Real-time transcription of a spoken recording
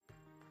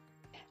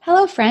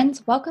Hello,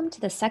 friends. Welcome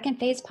to the Second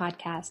Phase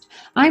podcast.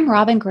 I'm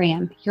Robin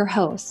Graham, your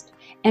host,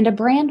 and a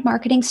brand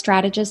marketing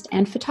strategist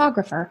and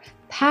photographer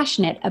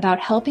passionate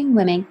about helping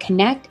women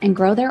connect and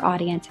grow their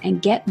audience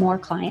and get more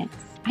clients.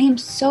 I am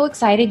so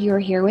excited you are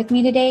here with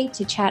me today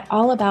to chat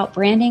all about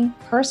branding,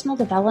 personal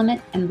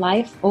development, and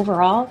life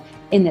overall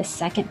in this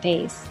second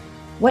phase.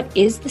 What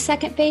is the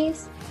second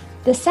phase?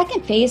 The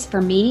second phase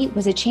for me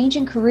was a change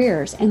in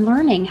careers and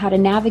learning how to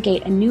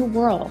navigate a new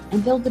world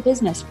and build the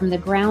business from the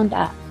ground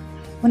up,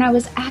 when I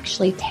was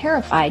actually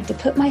terrified to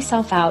put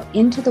myself out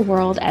into the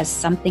world as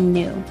something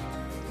new.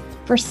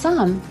 For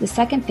some, the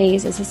second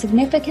phase is a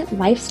significant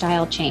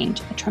lifestyle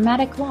change, a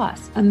traumatic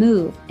loss, a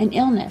move, an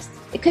illness.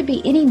 It could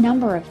be any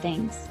number of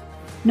things.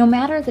 No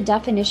matter the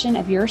definition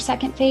of your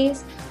second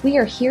phase, we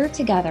are here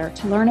together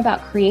to learn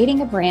about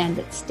creating a brand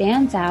that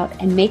stands out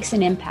and makes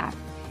an impact,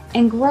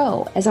 and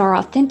grow as our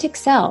authentic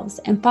selves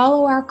and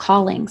follow our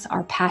callings,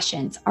 our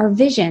passions, our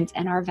visions,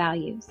 and our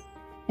values.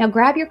 Now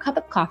grab your cup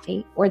of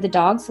coffee or the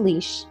dog's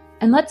leash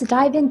and let's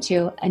dive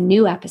into a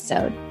new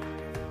episode.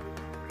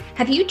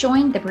 Have you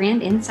joined the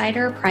Brand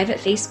Insider private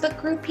Facebook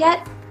group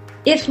yet?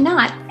 If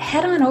not,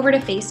 head on over to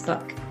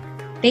Facebook,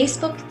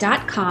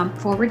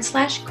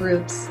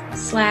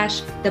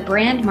 facebook.com/groups/the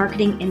Brand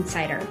Marketing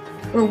Insider,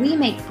 where we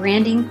make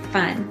branding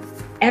fun.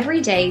 Every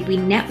day we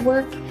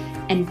network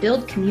and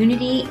build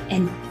community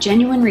and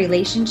genuine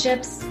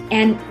relationships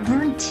and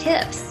learn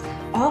tips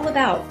all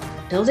about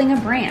building a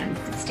brand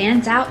that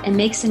stands out and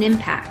makes an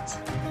impact.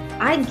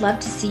 I'd love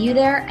to see you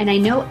there, and I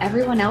know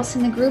everyone else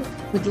in the group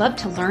would love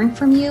to learn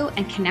from you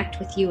and connect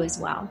with you as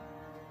well.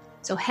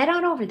 So head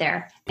on over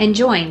there and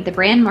join the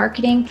Brand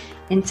Marketing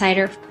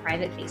Insider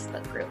private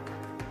Facebook group.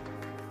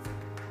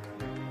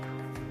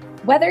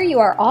 Whether you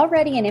are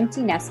already an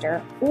empty nester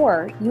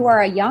or you are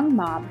a young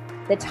mom,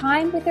 the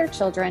time with their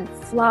children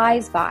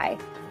flies by.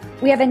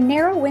 We have a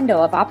narrow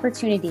window of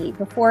opportunity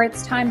before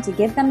it's time to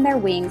give them their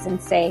wings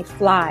and say,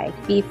 fly,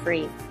 be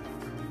free.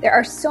 There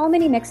are so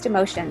many mixed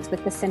emotions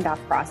with the send-off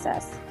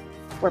process.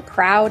 We're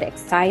proud,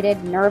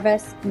 excited,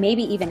 nervous,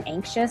 maybe even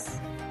anxious,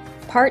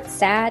 part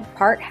sad,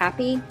 part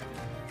happy.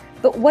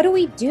 But what do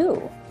we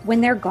do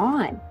when they're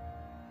gone?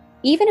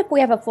 Even if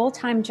we have a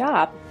full-time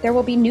job, there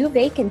will be new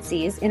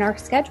vacancies in our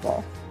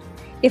schedule.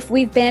 If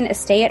we've been a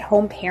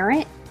stay-at-home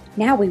parent,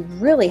 now we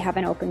really have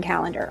an open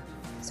calendar.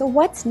 So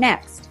what's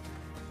next?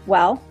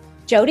 Well,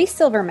 Jodi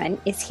Silverman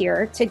is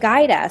here to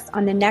guide us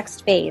on the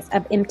next phase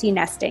of empty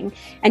nesting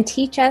and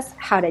teach us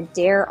how to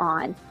dare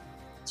on.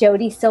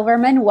 Jodi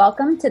Silverman,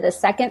 welcome to the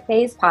Second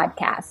Phase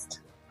podcast.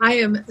 I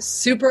am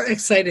super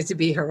excited to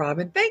be here,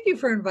 Robin. Thank you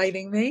for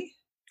inviting me.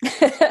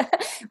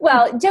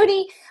 Well,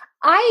 Jodi,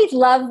 I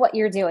love what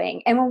you're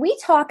doing. And when we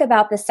talk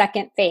about the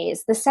second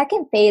phase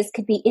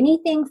could be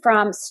anything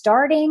from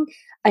starting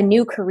a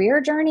new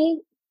career journey,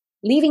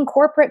 leaving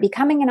corporate,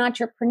 becoming an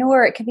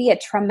entrepreneur. It could be a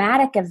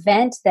traumatic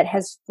event that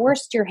has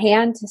forced your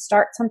hand to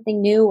start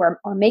something new or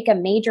make a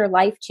major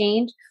life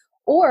change.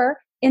 Or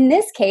in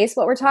this case,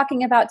 what we're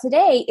talking about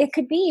today, it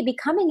could be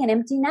becoming an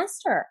empty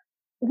nester.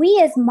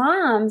 We as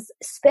moms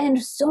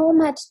spend so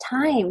much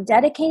time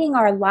dedicating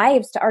our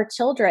lives to our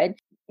children,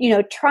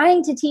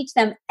 trying to teach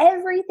them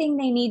everything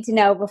they need to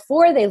know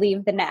before they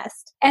leave the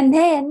nest. And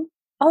then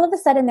all of a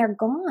sudden they're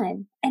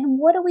gone. And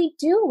what do we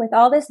do with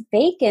all this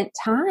vacant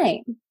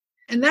time?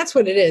 And that's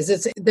what it is.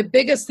 It's the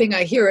biggest thing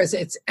I hear is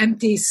it's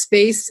empty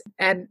space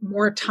and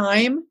more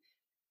time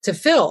to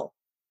fill.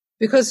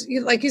 Because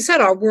like you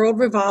said, our world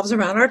revolves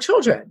around our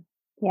children.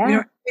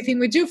 Yeah. Everything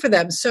we do for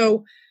them.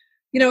 So,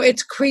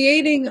 it's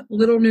creating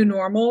little new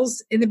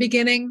normals in the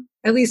beginning.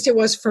 At least it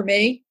was for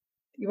me.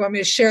 You want me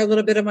to share a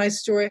little bit of my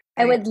story?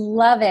 I would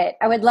love it.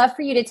 I would love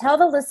for you to tell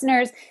the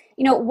listeners,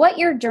 what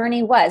your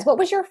journey was. What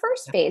was your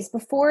first phase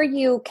before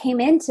you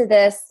came into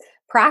this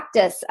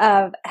practice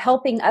of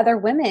helping other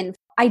women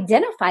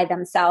identify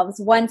themselves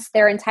once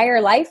their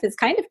entire life is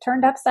kind of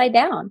turned upside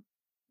down?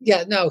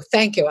 Yeah, no,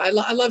 thank you. I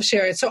love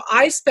sharing. So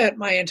I spent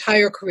my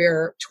entire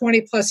career,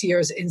 20 plus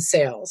years in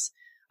sales.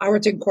 I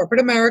worked in corporate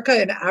America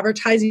in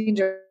advertising,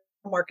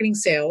 marketing,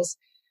 sales.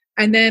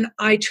 And then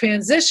I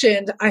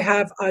transitioned. I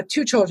have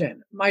two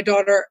children. My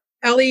daughter,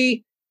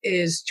 Ellie,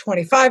 is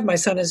 25. My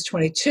son is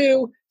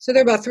 22. So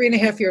they're about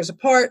 3.5 years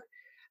apart.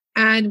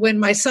 And when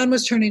my son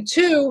was turning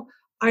 2,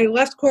 I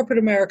left corporate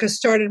America,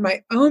 started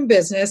my own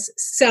business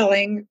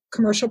selling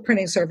commercial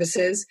printing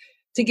services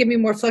to give me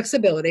more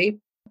flexibility.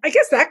 I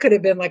guess that could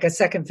have been like a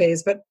second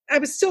phase, but I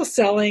was still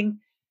selling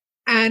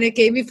and it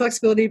gave me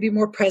flexibility to be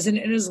more present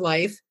in his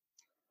life.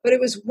 But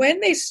it was when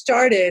they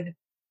started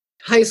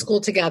high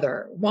school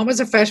together. One was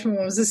a freshman,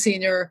 one was a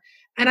senior.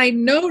 And I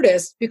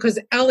noticed because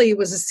Ellie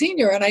was a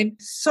senior and I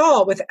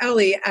saw with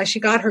Ellie as she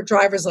got her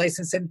driver's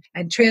license and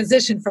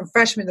transitioned from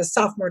freshman to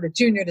sophomore to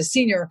junior to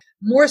senior,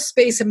 more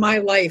space in my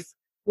life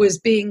was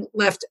being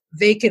left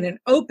vacant and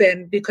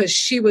open because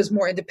she was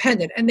more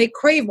independent and they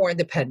crave more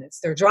independence.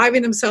 They're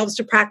driving themselves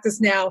to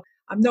practice now.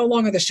 I'm no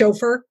longer the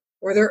chauffeur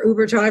or their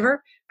Uber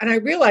driver. And I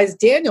realized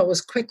Daniel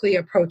was quickly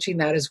approaching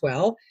that as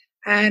well.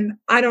 And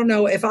I don't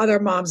know if other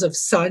moms of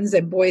sons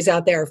and boys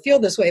out there feel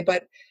this way,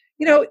 but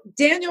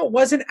Daniel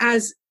wasn't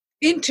as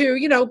into,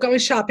 going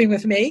shopping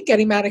with me,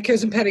 getting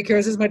manicures and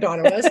pedicures as my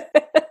daughter was.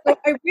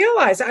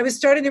 So I was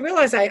starting to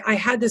realize I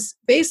had this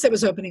space that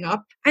was opening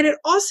up. And it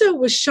also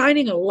was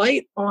shining a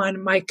light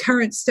on my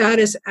current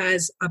status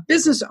as a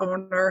business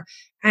owner.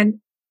 And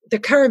the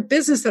current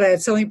business that I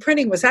had selling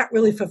printing, was that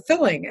really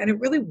fulfilling? And it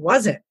really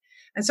wasn't.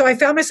 And so I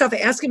found myself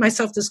asking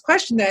myself this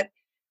question, that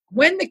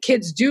when the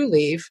kids do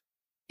leave,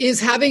 is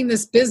having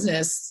this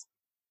business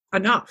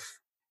enough?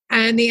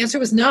 And the answer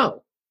was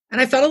no. And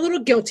I felt a little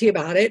guilty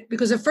about it,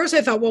 because at first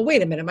I thought, well,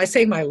 wait a minute, am I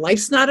saying my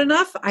life's not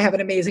enough? I have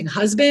an amazing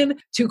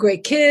husband, 2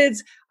 great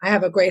kids. I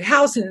have a great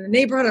house in the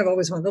neighborhood I've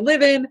always wanted to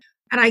live in.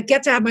 And I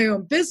get to have my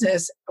own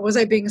business. Was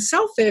I being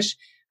selfish?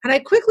 And I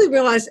quickly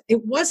realized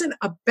it wasn't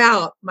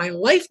about my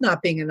life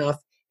not being enough.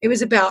 It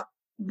was about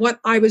what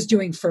I was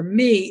doing for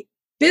me,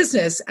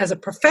 business as a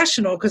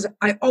professional, because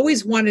I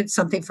always wanted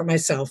something for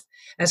myself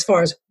as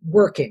far as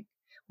working.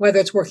 Whether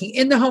it's working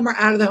in the home or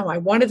out of the home, I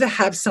wanted to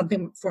have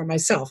something for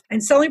myself.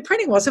 And selling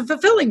printing wasn't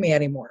fulfilling me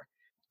anymore.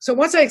 So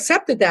once I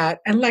accepted that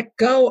and let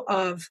go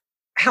of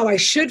how I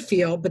should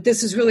feel, but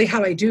this is really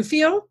how I do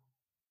feel,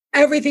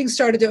 everything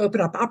started to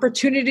open up.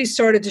 Opportunities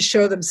started to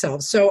show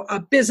themselves. So a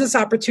business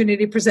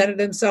opportunity presented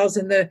themselves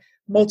in the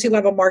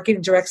multi-level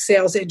marketing direct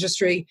sales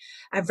industry.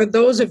 And for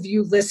those of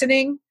you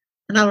listening,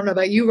 and I don't know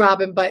about you,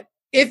 Robin, but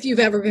if you've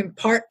ever been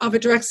part of a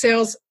direct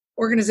sales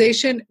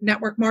organization,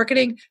 network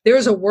marketing, there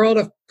is a world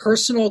of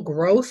personal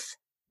growth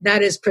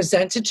that is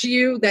presented to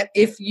you, that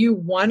if you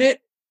want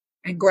it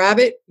and grab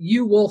it,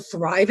 you will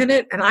thrive in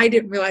it. And I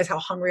didn't realize how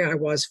hungry I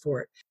was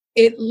for it.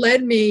 It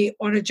led me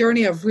on a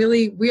journey of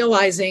really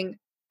realizing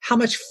how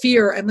much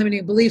fear and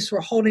limiting beliefs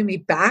were holding me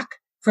back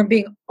from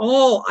being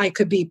all I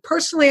could be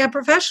personally and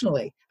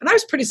professionally. And I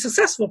was pretty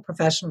successful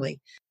professionally.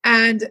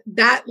 And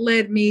that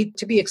led me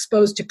to be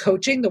exposed to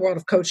coaching, the world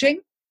of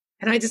coaching.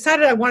 And I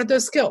decided I wanted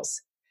those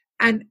skills.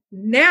 And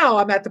now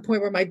I'm at the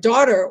point where my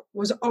daughter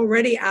was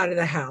already out of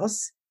the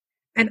house.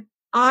 And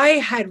I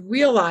had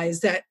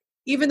realized that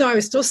even though I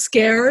was still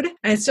scared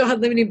and I still had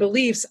limiting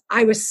beliefs,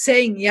 I was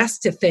saying yes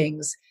to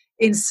things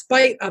in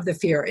spite of the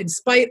fear, in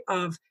spite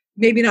of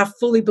maybe not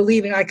fully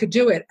believing I could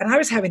do it. And I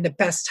was having the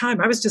best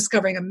time. I was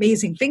discovering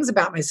amazing things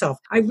about myself.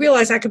 I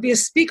realized I could be a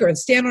speaker and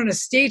stand on a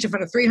stage in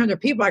front of 300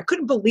 people. I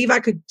couldn't believe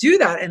I could do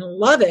that and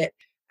love it.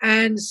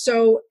 And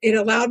so it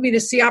allowed me to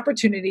see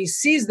opportunities,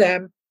 seize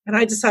them. And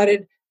I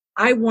decided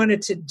I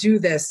wanted to do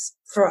this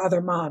for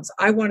other moms.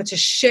 I wanted to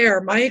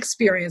share my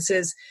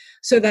experiences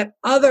so that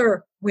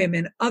other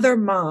women, other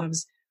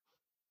moms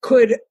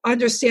could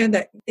understand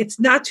that it's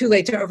not too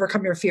late to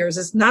overcome your fears.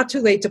 It's not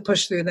too late to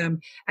push through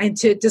them and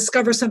to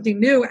discover something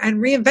new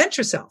and reinvent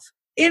yourself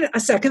in a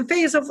second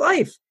phase of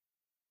life.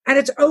 And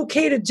it's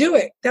okay to do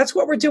it. That's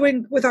what we're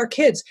doing with our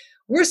kids.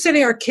 We're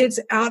sending our kids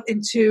out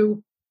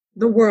into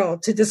the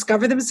world to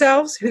discover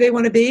themselves, who they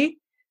want to be,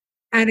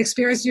 and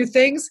experience new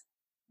things.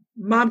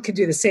 Mom can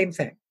do the same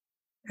thing.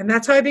 And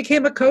that's how I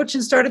became a coach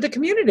and started the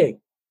community.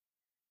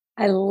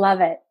 I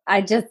love it.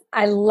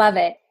 I love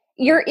it.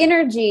 Your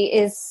energy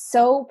is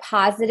so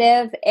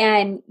positive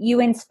and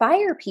you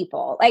inspire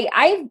people. Like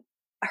I've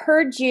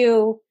heard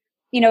you,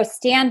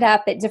 stand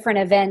up at different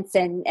events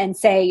and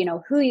say,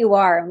 who you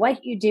are and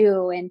what you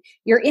do. And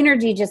your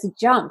energy just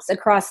jumps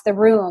across the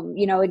room.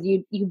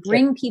 You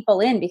bring people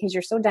in because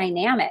you're so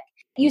dynamic.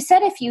 You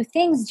said a few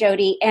things,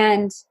 Jodi.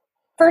 And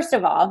first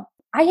of all,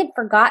 I had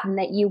forgotten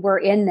that you were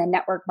in the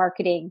network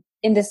marketing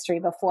industry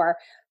before,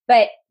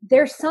 but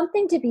there's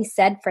something to be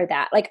said for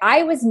that. Like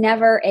I was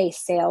never a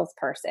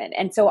salesperson.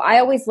 And so I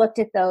always looked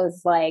at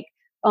those like,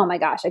 oh my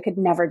gosh, I could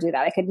never do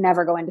that. I could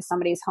never go into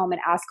somebody's home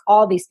and ask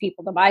all these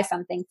people to buy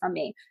something from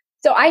me.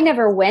 So I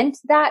never went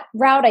that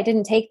route. I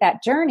didn't take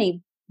that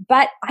journey,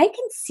 but I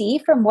can see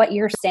from what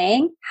you're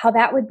saying how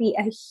that would be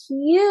a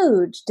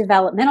huge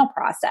developmental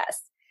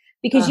process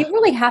because you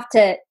really have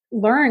to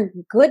learn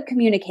good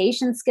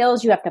communication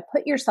skills. You have to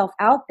put yourself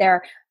out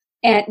there.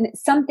 And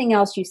something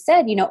else you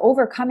said,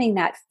 overcoming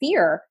that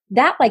fear,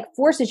 that like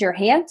forces your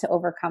hand to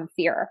overcome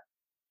fear.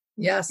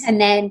 Yes. And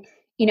then,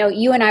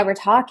 you and I were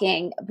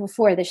talking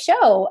before the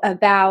show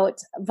about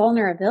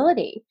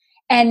vulnerability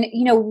and,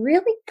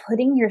 really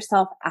putting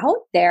yourself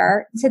out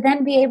there to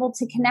then be able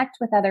to connect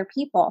with other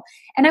people.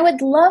 And I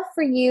would love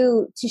for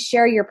you to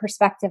share your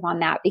perspective on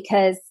that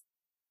because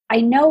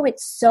I know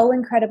it's so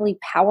incredibly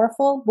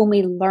powerful when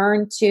we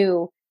learn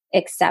to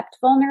accept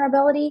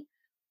vulnerability,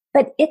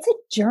 but it's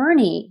a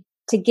journey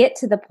to get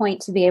to the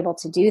point to be able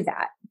to do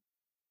that.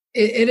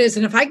 It is.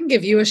 And if I can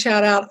give you a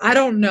shout out, I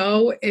don't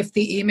know if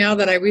the email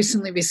that I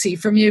recently received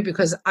from you,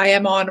 because I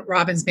am on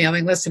Robin's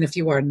mailing list. And if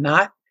you are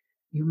not,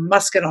 you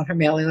must get on her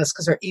mailing list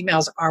because her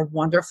emails are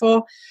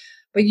wonderful.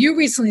 But you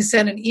recently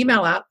sent an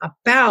email out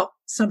about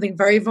something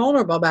very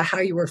vulnerable about how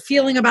you were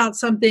feeling about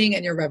something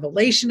and your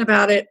revelation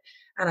about it.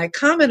 And I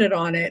commented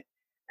on it.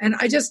 And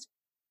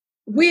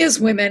we as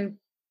women,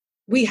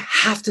 we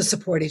have to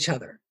support each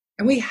other.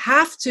 And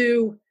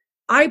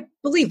I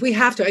believe we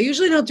have to. I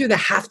usually don't do the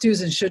have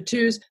tos and should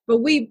tos, but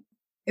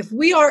if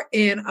we are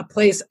in a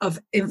place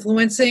of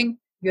influencing,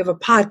 you have a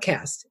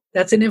podcast,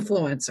 that's an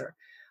influencer.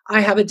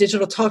 I have a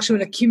digital talk show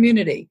in a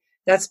community.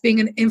 That's being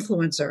an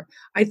influencer.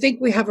 I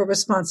think we have a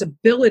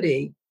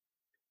responsibility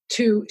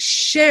to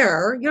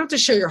share. You don't have to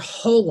share your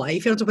whole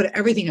life. You don't have to put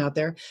everything out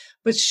there,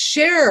 but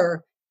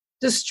share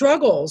the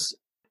struggles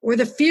or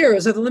the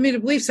fears or the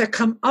limited beliefs that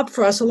come up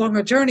for us along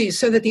our journeys,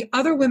 so that the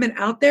other women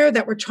out there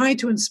that we're trying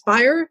to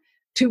inspire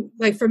to,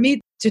 like for me,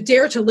 to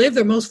dare to live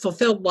their most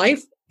fulfilled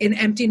life in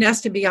empty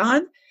nest and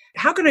beyond.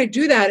 How can I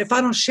do that if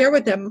I don't share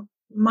with them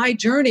my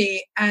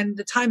journey and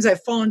the times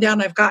I've fallen down,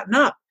 I've gotten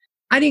up?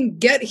 I didn't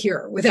get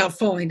here without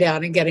falling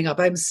down and getting up.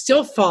 I'm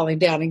still falling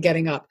down and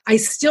getting up. I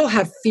still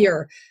have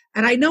fear.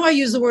 And I know I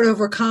use the word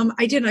overcome.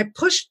 I didn't. I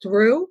pushed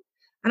through,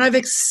 and I've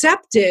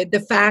accepted the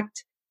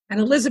fact, and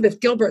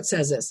Elizabeth Gilbert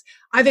says this,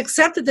 I've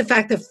accepted the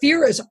fact that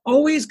fear is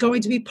always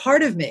going to be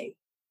part of me,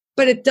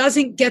 but it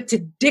doesn't get to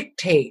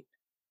dictate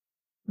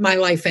my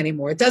life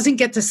anymore. It doesn't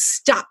get to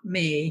stop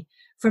me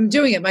from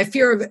doing it. My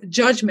fear of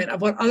judgment,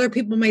 of what other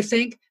people may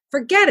think,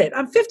 forget it.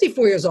 I'm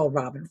 54 years old,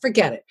 Robin.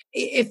 Forget it.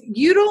 If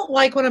you don't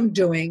like what I'm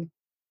doing,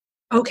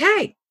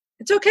 okay.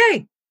 It's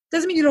okay.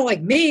 Doesn't mean you don't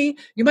like me.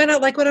 You might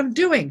not like what I'm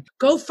doing.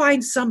 Go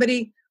find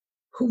somebody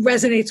who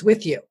resonates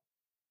with you.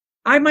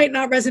 I might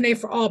not resonate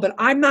for all, but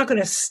I'm not going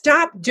to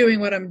stop doing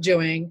what I'm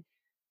doing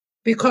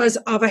because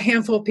of a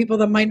handful of people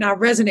that might not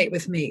resonate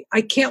with me.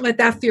 I can't let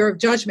that fear of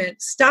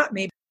judgment stop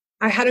me.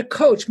 I had a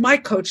coach, my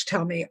coach,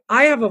 tell me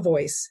I have a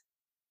voice,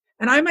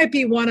 and I might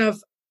be one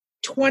of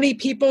 20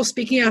 people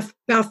speaking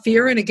about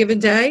fear in a given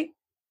day,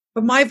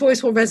 but my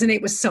voice will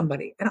resonate with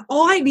somebody. And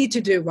all I need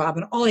to do,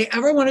 Robin, all I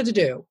ever wanted to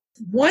do,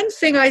 one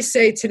thing I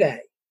say today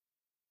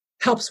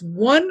helps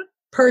one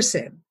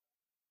person,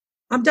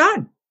 I'm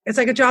done. It's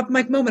like a drop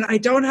mic moment. I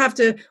don't have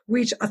to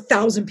reach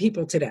 1,000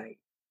 people today.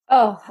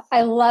 Oh,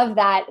 I love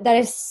that. That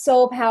is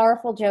so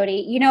powerful,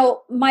 Jodi. You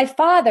know, my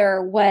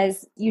father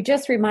you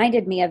just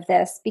reminded me of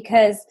this,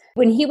 because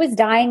when he was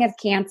dying of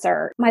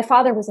cancer, my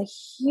father was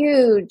a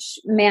huge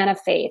man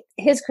of faith.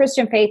 His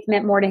Christian faith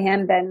meant more to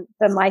him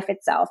than life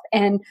itself.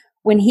 And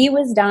when he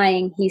was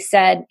dying, he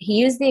said, he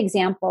used the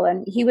example,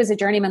 and he was a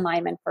journeyman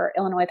lineman for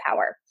Illinois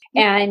Power.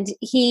 And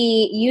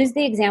he used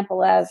the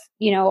example of,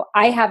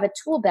 I have a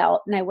tool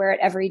belt and I wear it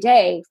every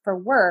day for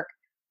work.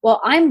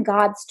 Well, I'm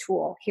God's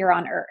tool here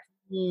on earth.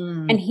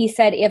 And he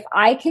said, if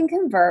I can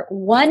convert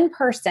one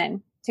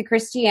person to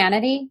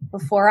Christianity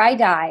before I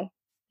die,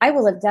 I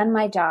will have done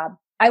my job.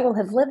 I will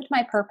have lived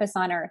my purpose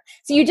on earth.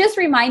 So you just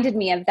reminded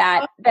me of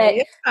that,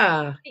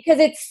 because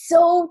it's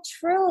so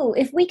true.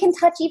 If we can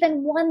touch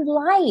even one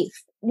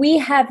life, we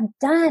have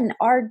done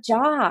our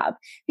job,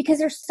 because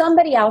there's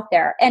somebody out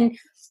there. And,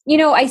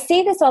 I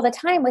say this all the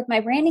time with my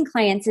branding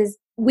clients is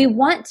we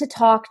want to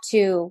talk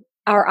to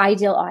our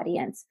ideal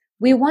audience.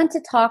 We want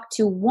to talk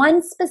to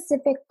one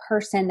specific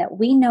person that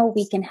we know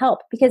we can help.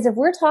 Because if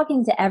we're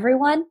talking to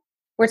everyone,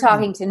 we're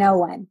talking to no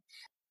one.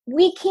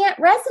 We can't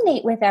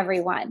resonate with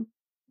everyone.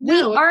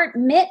 No. We aren't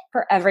meant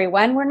for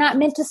everyone. We're not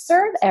meant to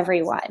serve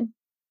everyone.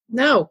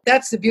 No,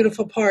 that's the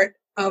beautiful part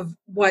of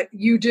what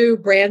you do.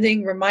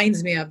 Branding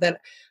reminds me of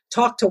that.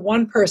 Talk to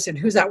one person.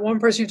 Who's that one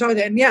person you're talking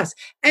to? And yes,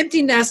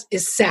 empty nest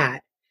is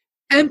sad.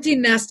 Empty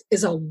nest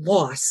is a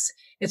loss.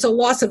 It's a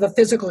loss of a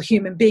physical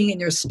human being in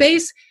your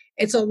space.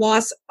 It's a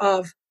loss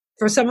of,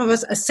 for some of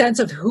us, a sense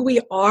of who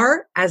we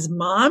are as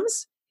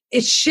moms.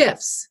 It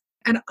shifts.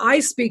 And I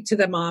speak to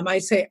the mom. I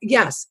say,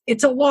 yes,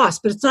 it's a loss,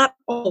 but it's not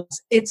all.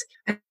 It's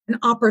an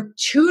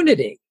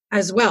opportunity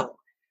as well.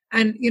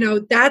 And,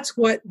 that's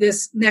what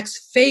this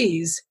next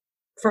phase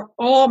for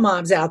all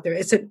moms out there.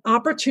 It's an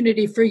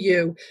opportunity for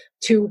you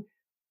to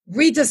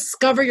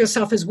rediscover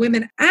yourself as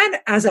women and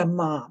as a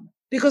mom.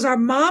 Because our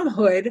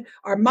momhood,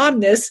 our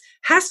momness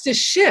has to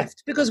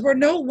shift, because we're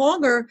no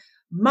longer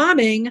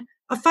momming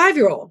a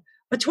 5-year-old,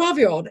 a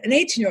 12-year-old, an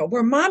 18-year-old.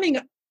 We're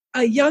momming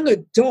a young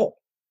adult,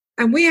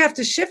 and we have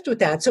to shift with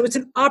that. So it's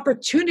an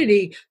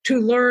opportunity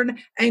to learn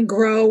and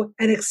grow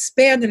and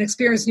expand and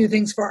experience new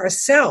things for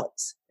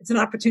ourselves. It's an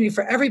opportunity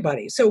for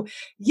everybody. So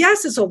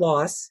yes, it's a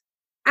loss,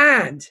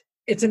 and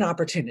it's an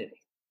opportunity.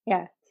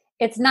 Yeah.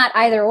 It's not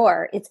either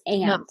or, it's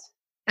and. No.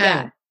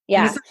 Yeah.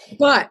 Yeah.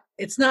 But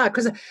it's not,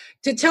 because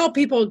to tell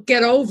people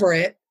get over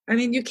it, I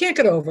mean, you can't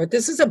get over it.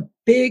 This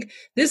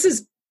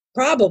is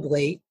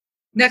probably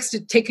next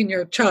to taking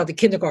your child to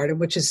kindergarten,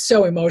 which is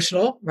so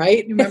emotional,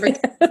 right? Remember,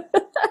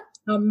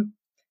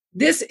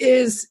 this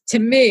is, to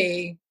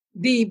me,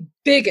 the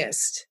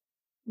biggest,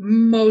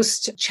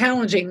 most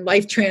challenging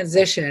life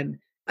transition,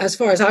 as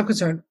far as I'm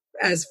concerned,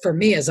 as for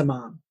me as a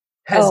mom,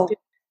 has been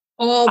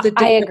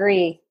I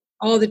agree.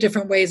 All the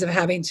different ways of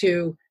having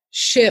to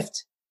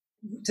shift,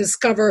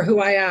 discover who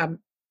I am,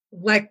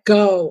 let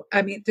go.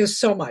 I mean, there's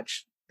so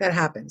much that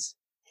happens.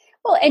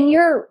 Well, and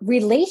your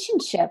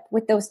relationship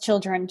with those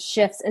children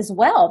shifts as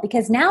well,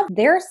 because now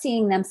they're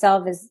seeing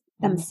themselves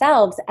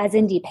as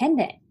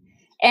independent,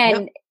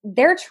 and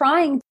they're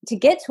trying to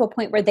get to a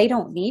point where they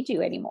don't need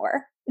you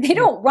anymore. they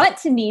don't want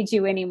to need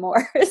you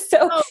anymore.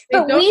 So, No, they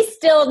but don't. we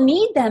still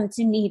need them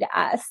to need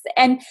us.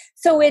 And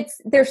so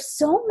there's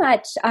so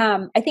much,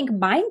 I think,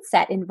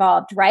 mindset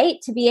involved, right?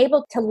 To be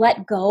able to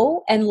let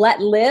go and let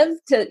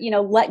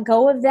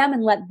go of them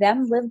and let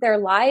them live their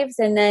lives.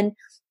 And then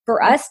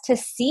for us to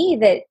see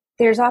that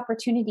there's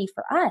opportunity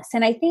for us.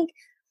 And I think,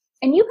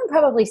 and you can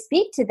probably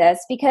speak to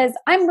this because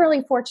I'm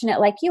really fortunate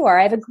like you are.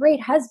 I have a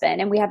great husband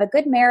and we have a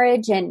good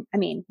marriage. And I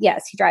mean,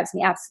 yes, he drives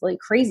me absolutely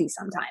crazy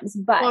sometimes,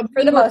 but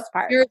for the most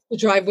part, to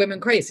drive women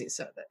crazy.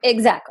 So that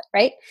exactly.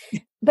 Right.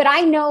 But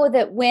I know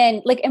that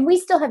and we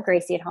still have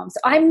Gracie at home.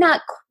 So I'm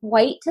not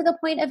quite to the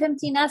point of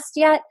empty nest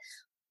yet,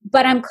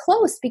 but I'm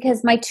close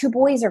because my two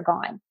boys are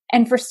gone.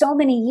 And for so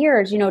many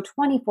years,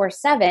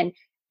 24/7,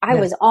 I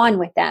was on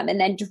with them and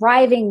then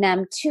driving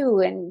them to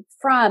and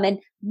from and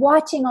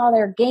watching all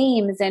their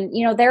games and,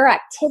 their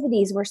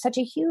activities were such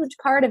a huge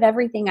part of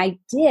everything I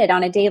did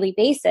on a daily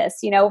basis,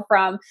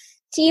 from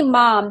team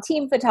mom,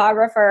 team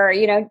photographer,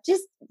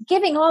 just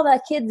giving all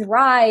the kids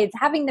rides,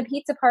 having the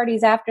pizza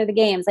parties after the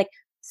games, like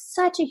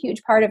such a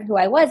huge part of who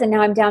I was. And now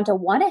I'm down to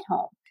one at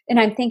home. And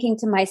I'm thinking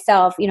to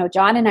myself,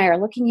 John and I are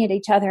looking at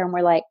each other and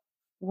we're like,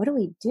 what do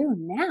we do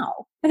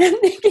now? And I'm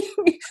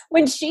thinking,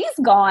 when she's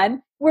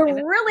gone, we're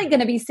really going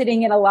to be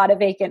sitting in a lot of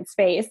vacant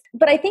space.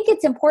 But I think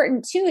it's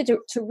important too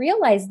to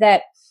realize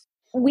that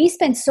we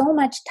spend so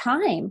much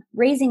time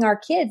raising our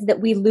kids that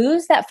we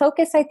lose that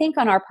focus, I think,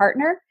 on our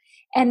partner.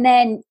 And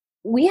then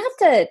we have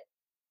to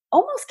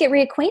almost get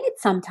reacquainted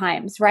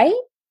sometimes, right?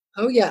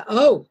 Oh yeah.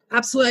 Oh,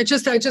 absolutely.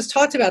 I just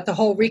talked about the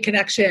whole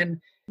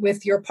reconnection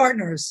with your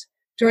partners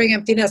during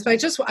empty nest.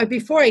 But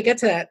before I get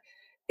to that,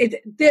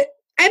 the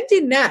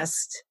empty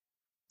nest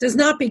does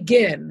not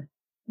begin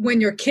when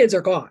your kids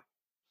are gone.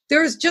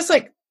 There's just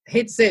like, I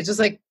hate to say it, just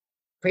like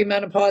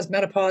premenopause,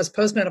 menopause,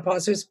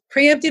 postmenopause, there's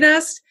pre-empty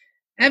nest,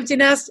 empty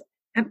nest,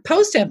 and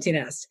post-empty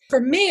nest. For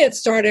me, it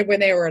started when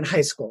they were in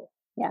high school.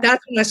 Yeah.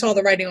 That's when I saw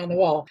the writing on the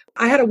wall.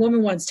 I had a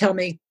woman once tell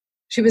me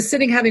she was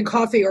sitting having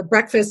coffee or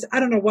breakfast, I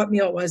don't know what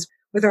meal it was,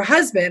 with her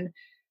husband,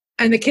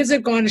 and the kids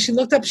had gone, and she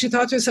looked up and she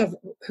thought to herself,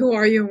 who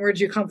are you and where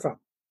did you come from?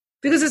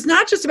 Because it's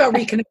not just about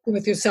reconnecting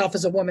with yourself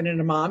as a woman and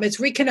a mom. It's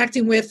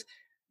reconnecting with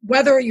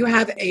whether you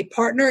have a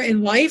partner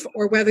in life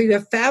or whether you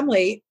have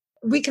family.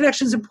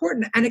 Reconnection is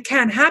important and it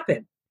can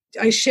happen.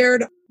 I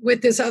shared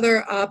with this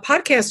other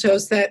podcast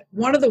host that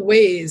one of the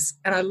ways,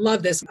 and I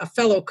love this, a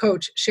fellow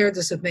coach shared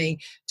this with me,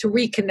 to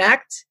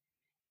reconnect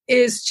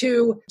is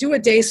to do a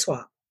day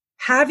swap.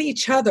 Have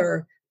each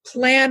other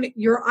plan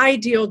your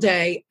ideal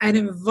day and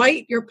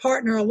invite your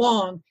partner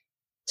along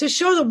to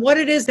show them what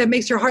it is that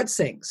makes your heart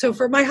sing. So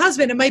for my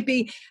husband, it might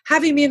be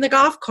having me in the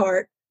golf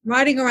cart,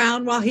 riding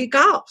around while he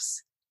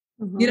golfs,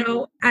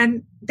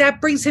 and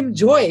that brings him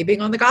joy being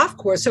on the golf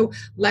course. So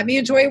let me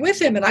enjoy it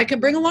with him and I can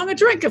bring along a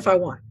drink if I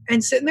want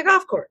and sit in the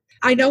golf court.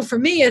 I know for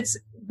me, it's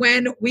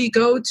when we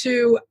go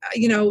to,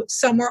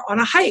 somewhere on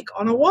a hike,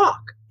 on a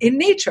walk in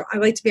nature. I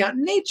like to be out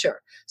in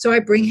nature. So I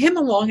bring him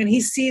along and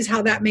he sees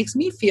how that makes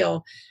me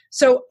feel.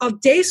 So a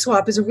day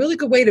swap is a really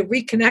good way to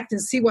reconnect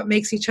and see what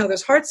makes each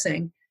other's heart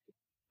sing.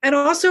 And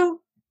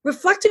also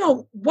reflecting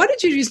on what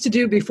did you used to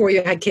do before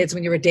you had kids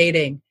when you were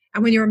dating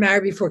and when you were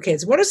married before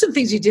kids? What are some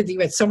things you did that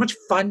you had so much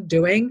fun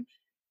doing?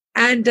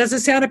 And does it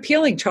sound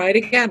appealing? Try it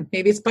again.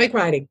 Maybe it's bike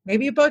riding.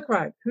 Maybe a bike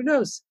ride. Who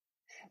knows?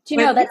 Do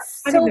you know,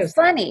 that's so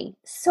funny.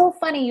 So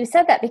funny you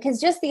said that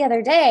because just the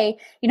other day,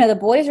 the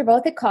boys are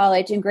both at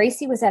college and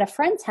Gracie was at a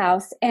friend's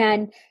house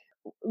and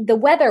the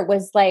weather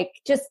was like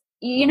just,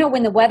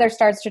 when the weather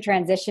starts to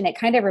transition, it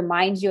kind of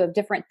reminds you of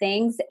different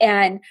things.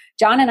 And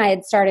John and I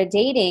had started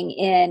dating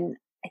in,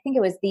 I think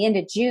it was the end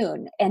of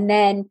June. And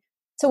then,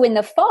 so in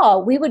the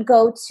fall, we would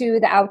go to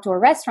the outdoor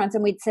restaurants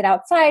and we'd sit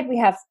outside, we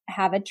have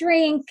a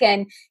drink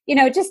and,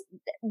 just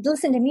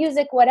listen to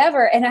music,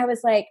 whatever. And I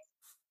was like,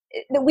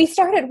 we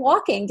started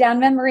walking down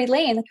memory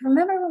lane. Like,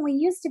 remember when we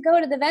used to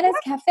go to the Venice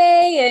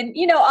Cafe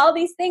and, all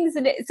these things.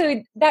 And so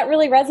that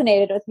really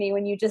resonated with me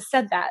when you just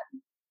said that.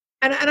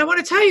 And I want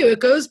to tell you, it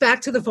goes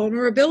back to the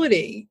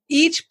vulnerability.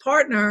 Each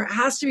partner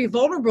has to be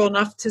vulnerable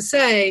enough to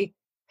say,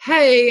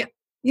 hey,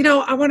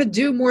 I want to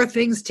do more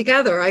things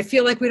together. I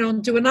feel like we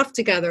don't do enough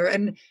together.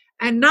 And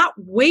not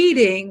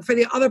waiting for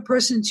the other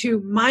person to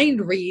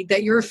mind read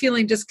that you're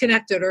feeling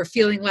disconnected or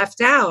feeling left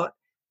out.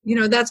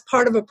 That's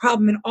part of a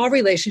problem in all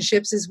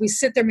relationships is we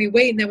sit there and we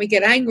wait and then we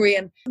get angry.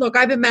 And look,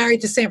 I've been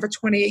married to Sam for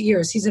 28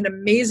 years. He's an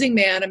amazing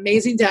man,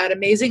 amazing dad,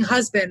 amazing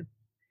husband.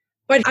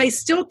 But I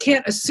still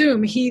can't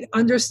assume he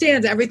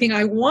understands everything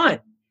I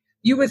want.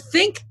 You would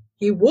think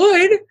he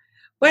would,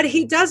 but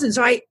he doesn't.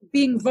 So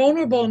being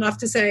vulnerable enough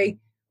to say,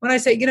 when I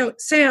say,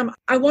 Sam,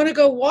 I want to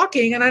go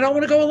walking and I don't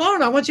want to go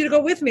alone. I want you to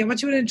go with me. I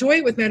want you to enjoy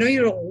it with me. I know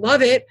you don't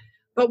love it,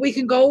 but we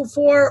can go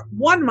for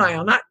 1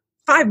 mile, not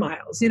 5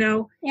 miles,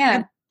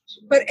 Yeah.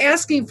 But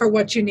asking for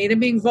what you need and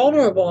being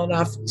vulnerable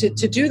enough to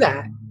do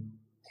that.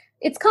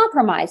 It's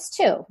compromise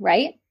too,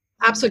 right?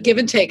 Absolute give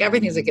and take.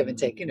 Everything's a give and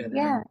take.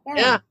 That.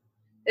 Yeah.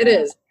 It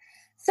is.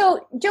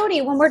 So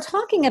Jodi, when we're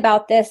talking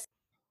about this,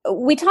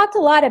 we talked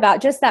a lot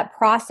about just that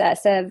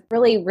process of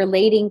really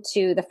relating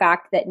to the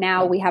fact that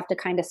now we have to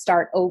kind of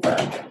start over.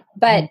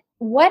 But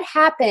what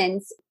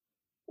happens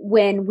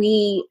when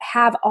we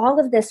have all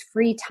of this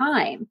free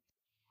time?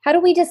 How do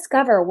we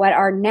discover what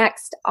our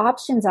next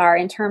options are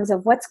in terms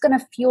of what's going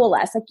to fuel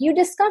us? Like, you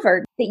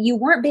discovered that you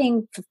weren't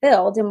being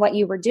fulfilled in what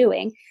you were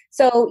doing.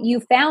 So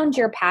you found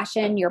your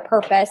passion, your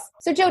purpose.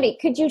 So Jodi,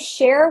 could you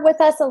share with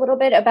us a little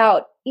bit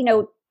about,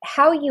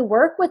 how you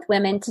work with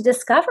women to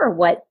discover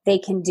what they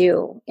can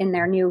do in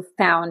their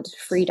newfound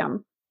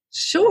freedom?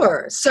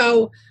 Sure.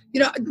 So,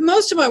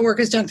 most of my work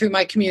is done through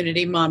my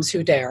community, Moms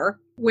Who Dare,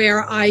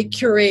 where I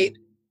curate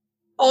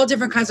all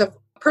different kinds of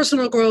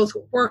personal growth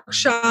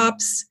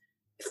workshops,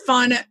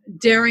 fun,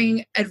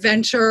 daring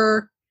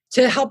adventure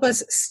to help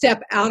us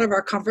step out of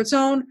our comfort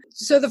zone.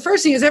 So the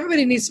first thing is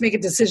everybody needs to make a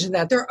decision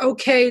that they're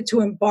okay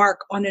to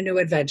embark on a new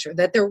adventure,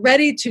 that they're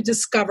ready to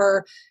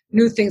discover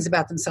new things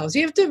about themselves.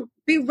 You have to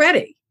be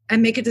ready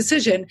and make a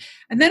decision.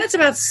 And then it's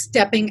about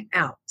stepping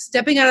out of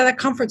that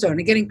comfort zone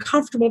and getting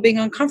comfortable being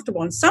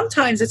uncomfortable. And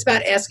sometimes it's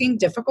about asking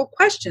difficult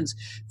questions.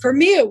 For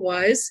me, it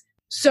was,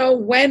 so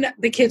when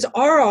the kids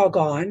are all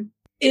gone,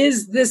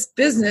 is this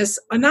business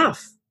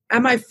enough?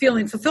 Am I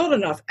feeling fulfilled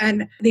enough?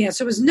 And the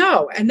answer was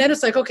no. And then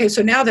it's like, okay,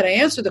 so now that I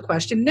answered the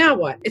question, now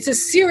what? It's a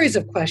series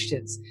of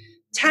questions,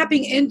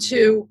 tapping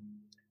into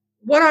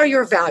what are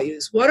your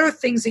values? What are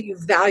things that you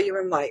value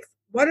in life?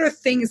 What are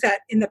things that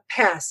in the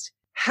past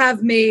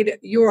have made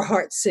your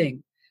heart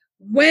sing?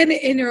 When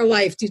in your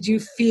life did you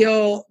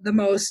feel the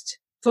most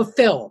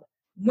fulfilled?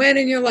 When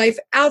in your life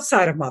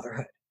outside of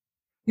motherhood?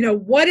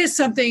 What is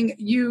something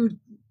you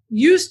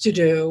used to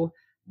do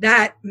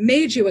that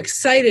made you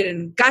excited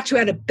and got you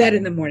out of bed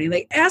in the morning?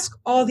 Like, ask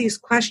all these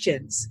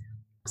questions.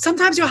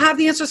 Sometimes you'll have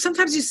the answer.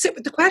 Sometimes you sit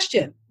with the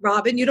question,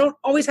 Robin. You don't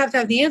always have to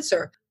have the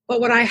answer. But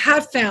what I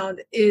have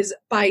found is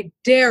by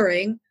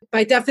daring,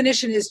 by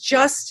definition, is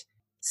just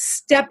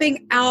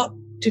stepping out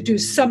to do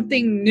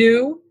something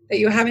new that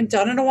you haven't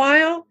done in a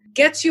while,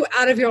 gets you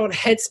out of your own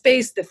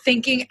headspace, the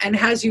thinking, and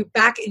has you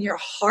back in your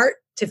heart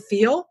to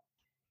feel.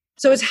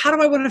 So it's, how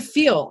do I want to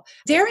feel?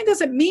 Daring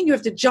doesn't mean you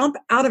have to jump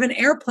out of an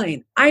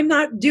airplane. I'm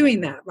not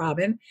doing that,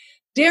 Robin.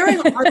 Daring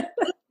are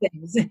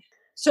things.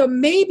 So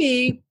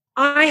maybe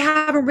I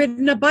haven't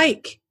ridden a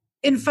bike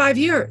in 5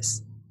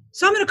 years.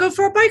 So I'm going to go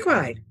for a bike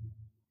ride.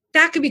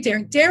 That could be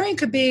daring. Daring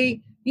could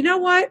be, you know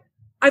what?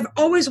 I've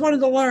always wanted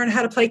to learn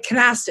how to play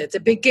canasta. It's a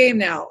big game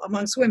now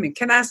amongst women,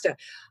 canasta.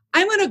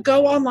 I'm going to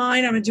go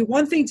online. I'm going to do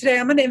one thing today.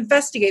 I'm going to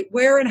investigate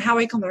where and how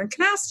I can learn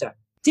canasta.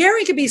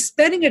 Daring could be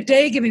spending a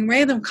day giving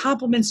random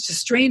compliments to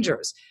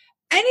strangers.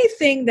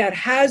 Anything that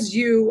has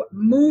you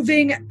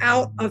moving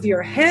out of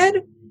your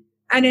head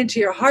and into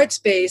your heart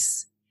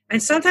space.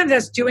 And sometimes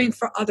that's doing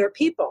for other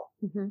people.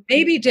 Mm-hmm.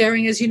 Maybe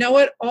daring is, you know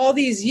what, all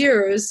these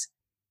years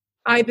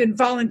I've been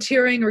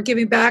volunteering or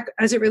giving back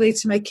as it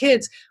relates to my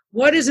kids.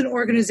 What is an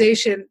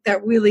organization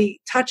that really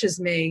touches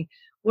me?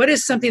 What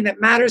is something that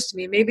matters to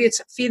me? Maybe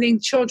it's feeding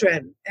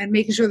children and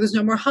making sure there's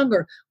no more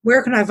hunger.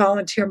 Where can I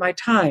volunteer my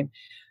time?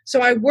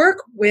 So I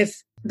work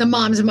with the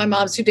moms in my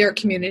Moms Who Dare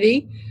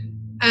community.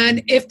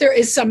 And if there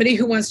is somebody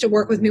who wants to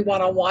work with me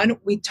one-on-one,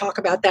 we talk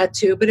about that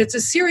too. But it's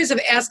a series of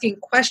asking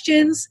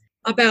questions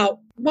about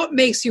what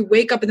makes you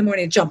wake up in the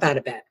morning and jump out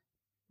of bed.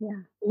 Yeah.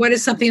 What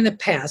is something in the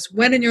past?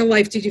 When in your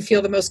life did you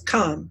feel the most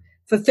calm,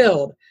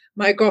 fulfilled?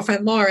 My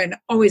girlfriend Lauren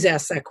always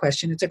asks that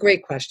question. It's a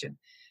great question.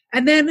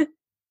 And then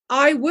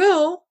I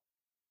will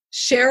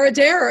share a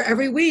dare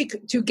every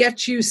week to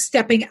get you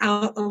stepping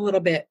out a little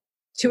bit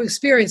to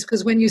experience.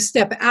 Because when you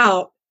step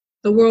out,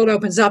 the world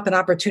opens up and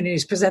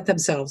opportunities present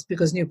themselves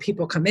because new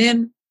people come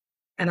in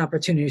and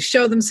opportunities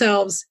show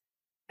themselves.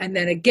 And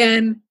then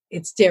again,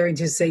 it's daring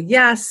to say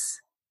yes,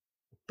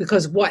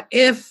 because what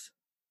if?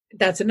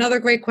 That's another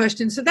great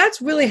question. So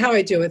that's really how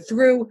I do it,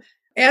 through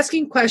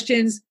asking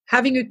questions,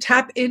 having you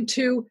tap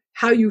into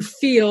how you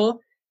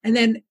feel, and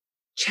then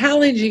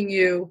challenging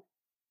you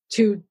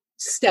to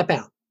step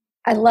out.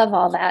 I love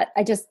all that.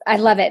 I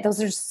love it.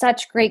 Those are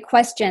such great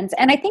questions.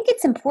 And I think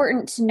it's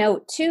important to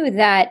note too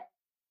that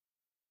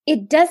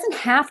it doesn't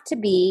have to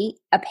be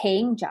a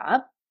paying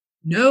job.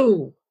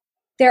 No.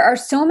 There are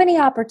so many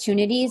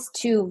opportunities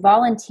to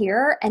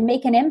volunteer and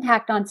make an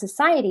impact on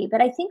society.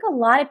 But I think a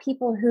lot of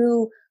people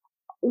who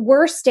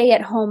were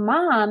stay-at-home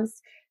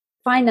moms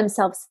find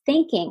themselves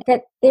thinking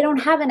that they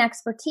don't have an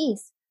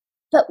expertise,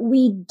 but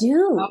we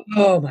do.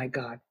 Oh my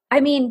God. I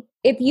mean,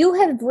 if you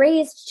have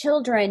raised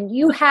children,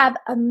 you have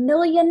a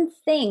million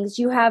things.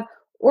 You have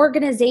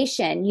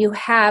organization, you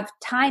have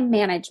time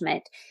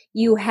management,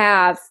 you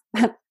have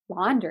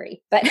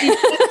laundry, but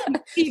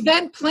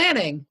event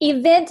planning.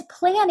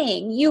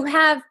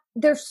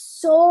 There's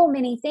so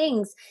many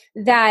things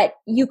that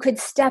you could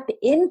step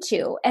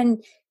into.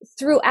 And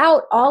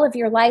throughout all of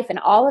your life and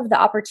all of the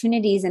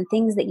opportunities and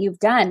things that you've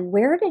done,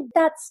 where did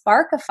that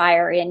spark a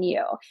fire in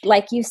you?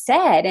 Like you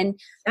said, and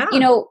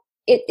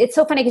it's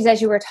so funny because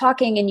as you were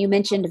talking and you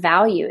mentioned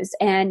values,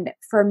 and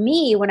for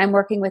me, when I'm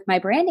working with my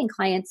branding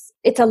clients,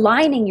 it's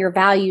aligning your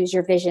values,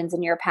 your visions,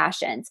 and your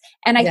passions.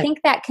 And I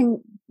think that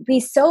can be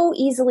so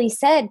easily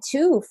said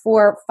too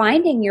for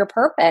finding your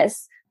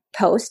purpose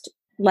post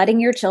letting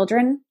your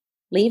children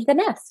leave the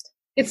nest.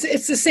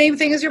 It's the same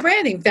thing as your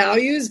branding,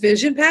 values,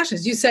 vision,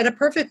 passions. You said it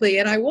perfectly.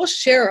 And I will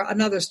share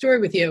another story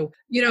with you.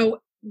 You know,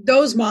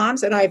 those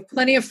moms, and I have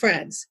plenty of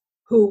friends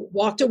who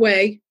walked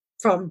away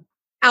from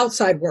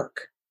outside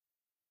work,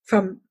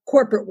 from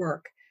corporate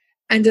work,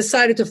 and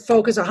decided to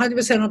focus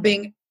 100% on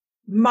being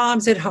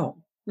moms at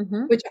home,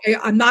 which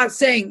I'm not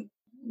saying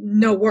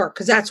no work,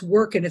 because that's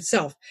work in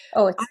itself.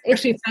 Oh,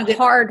 it's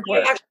hard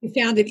work. I actually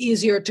found it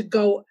easier to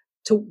go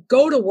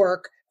to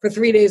work for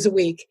 3 days a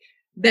week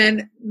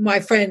than my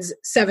friends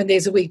 7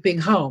 days a week being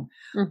home.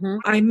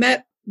 I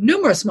met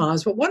numerous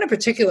moms, but one in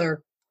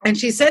particular, and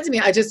she said to me,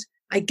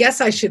 I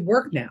guess I should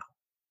work now.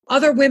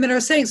 Other women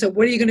are saying, so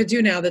what are you going to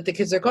do now that the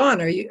kids are gone?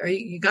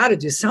 You got to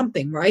do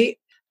something, right?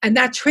 And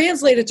that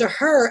translated to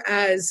her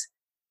as,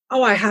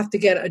 oh, I have to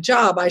get a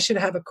job. I should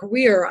have a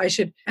career.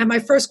 And my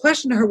first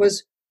question to her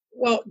was,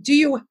 well, do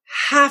you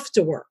have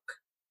to work?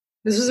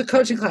 This was a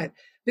coaching client.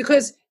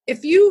 Because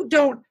if you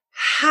don't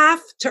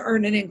have to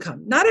earn an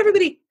income, not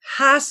everybody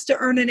has to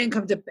earn an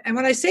income. And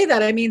when I say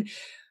that, I mean,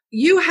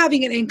 you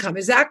having an income,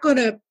 is that going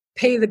to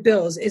pay the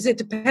bills? Is it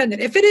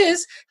dependent? If it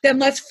is, then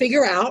let's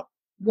figure out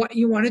what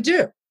you want to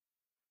do.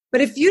 But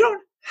if you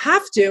don't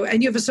have to,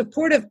 and you have a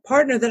supportive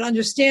partner that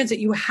understands that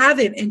you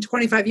haven't in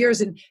 25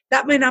 years, and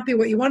that might not be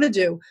what you want to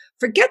do,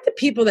 forget the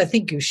people that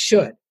think you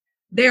should.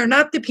 They are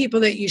not the people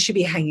that you should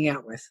be hanging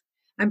out with.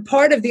 And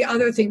part of the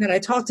other thing that I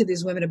talk to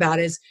these women about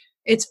is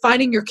it's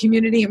finding your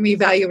community and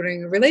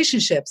reevaluating your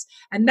relationships.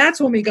 And that's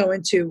when we go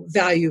into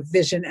value,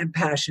 vision, and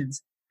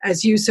passions,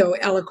 as you so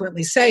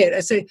eloquently say it. I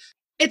say,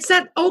 it's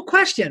that old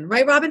question,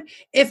 right, Robin?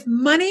 If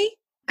money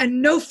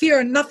and no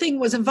fear and nothing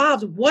was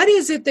involved, what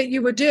is it that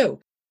you would do?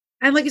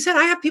 And like you said,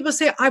 I have people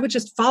say, I would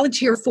just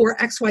volunteer for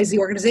XYZ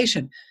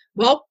organization.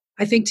 Well,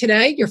 I think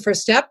today your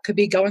first step could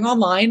be going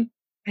online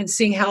and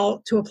seeing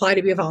how to apply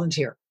to be a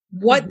volunteer.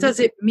 What does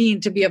it mean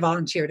to be a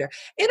volunteer there?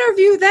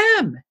 Interview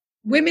them.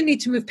 Women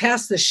need to move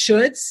past the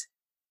shoulds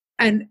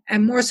and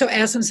more so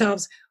ask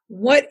themselves,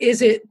 what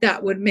is it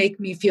that would make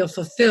me feel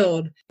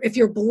fulfilled? If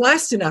you're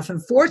blessed enough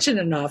and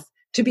fortunate enough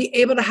to be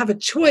able to have a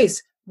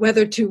choice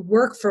whether to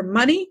work for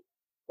money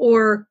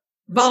or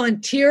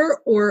volunteer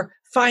or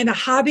find a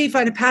hobby,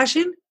 find a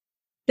passion,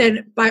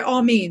 then by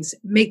all means,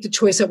 make the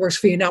choice that works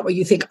for you, not what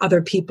you think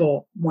other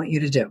people want you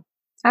to do.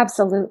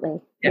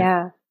 Absolutely.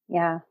 Yeah.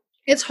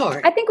 It's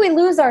hard. I think we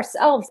lose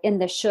ourselves in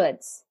the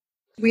shoulds.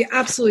 We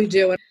absolutely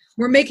do. And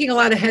we're making a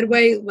lot of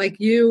headway, like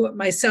you,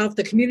 myself,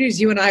 the communities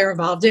you and I are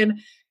involved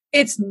in.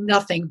 It's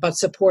nothing but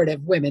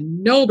supportive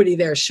women. Nobody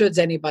there shoulds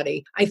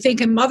anybody. I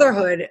think in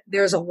motherhood,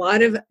 there's a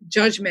lot of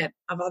judgment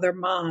of other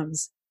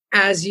moms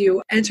as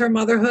you enter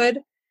motherhood.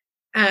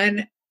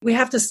 And we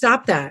have to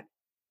stop that.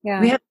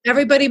 Yeah. We have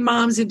everybody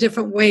moms in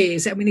different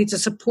ways, and we need to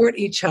support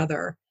each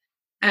other.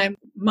 And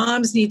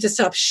moms need to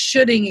stop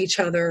shoulding each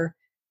other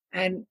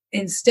and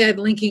instead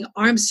linking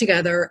arms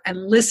together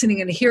and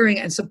listening and hearing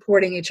and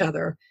supporting each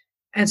other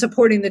and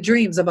supporting the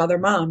dreams of other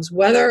moms,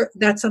 whether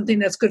that's something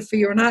that's good for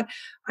you or not.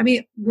 I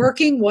mean,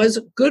 working was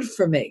good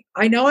for me.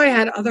 I know I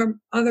had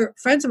other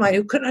friends of mine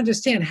who couldn't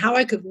understand how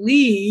I could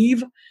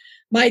leave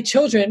my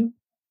children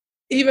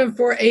even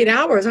for 8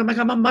 hours. I'm like,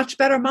 I'm a much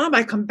better mom.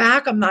 I come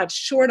back. I'm not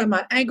short. I'm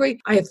not angry.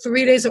 I have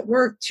 3 days at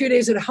work, 2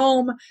 days at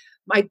home.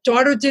 My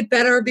daughter did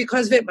better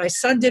because of it. My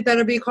son did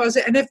better because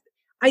of it. And if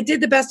I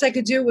did the best I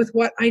could do with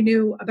what I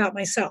knew about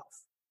myself.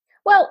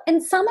 Well,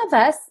 and some of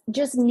us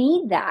just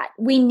need that.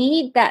 We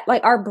need that.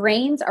 Like our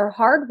brains are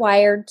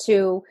hardwired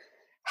to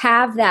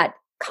have that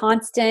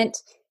constant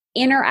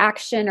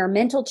interaction or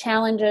mental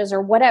challenges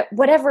or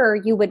whatever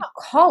you would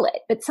call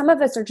it. But some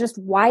of us are just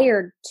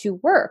wired to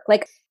work.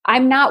 Like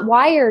I'm not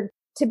wired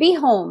to be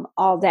home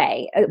all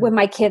day when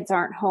my kids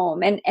aren't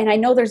home. And I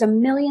know there's a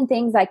million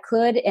things I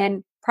could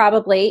and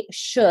probably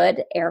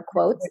should, air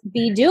quotes,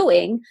 be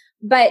doing,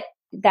 but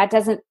that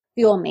doesn't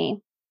fuel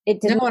me.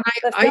 It didn't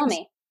fulfill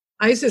me.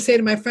 I used to say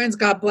to my friends,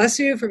 God bless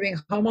you for being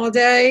home all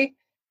day.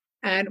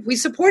 And we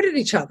supported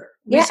each other.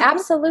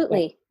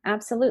 Absolutely.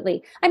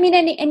 Absolutely. I mean,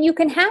 and you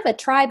can have a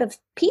tribe of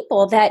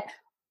people that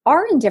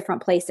are in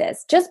different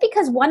places. Just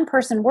because one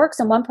person works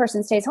and one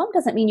person stays home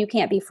doesn't mean you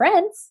can't be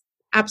friends.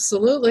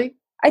 Absolutely.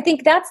 I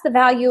think that's the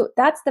value.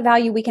 That's the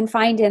value we can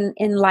find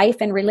in life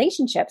and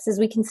relationships is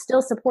we can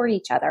still support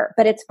each other,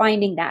 but it's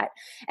finding that.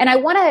 And I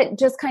want to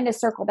just kind of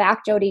circle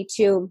back, Jodi,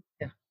 to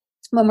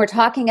when we're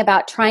talking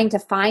about trying to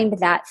find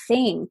that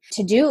thing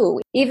to do,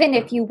 even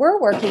if you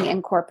were working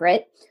in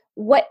corporate,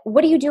 what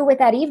do you do with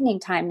that evening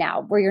time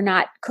now where you're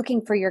not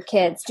cooking for your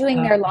kids,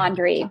 doing their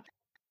laundry?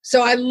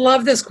 So I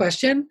love this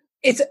question.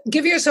 It's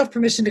give yourself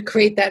permission to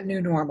create that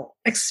new normal,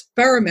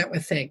 experiment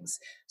with things.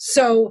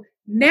 So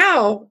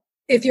now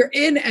if you're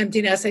in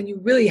emptiness and you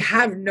really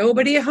have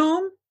nobody at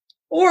home,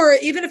 or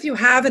even if you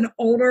have an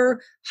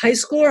older high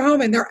schooler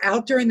home and they're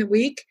out during the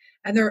week,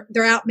 and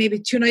they're out maybe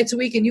 2 nights a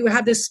week, and you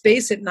have this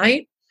space at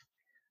night.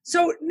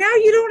 So now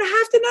you don't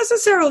have to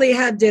necessarily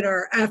have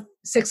dinner at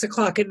 6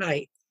 o'clock at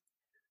night.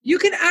 You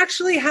can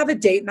actually have a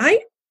date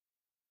night.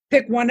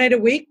 Pick one night a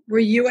week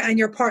where you and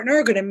your partner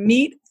are going to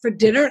meet for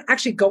dinner and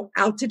actually go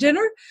out to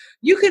dinner.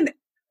 You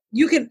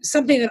can,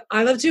 something that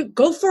I love to do,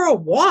 go for a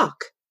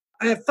walk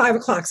at 5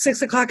 o'clock,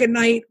 6 o'clock at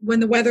night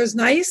when the weather's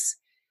nice,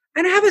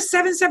 and have a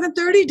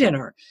 7:30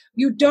 dinner.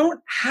 You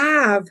don't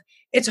have,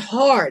 it's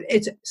hard.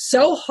 It's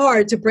so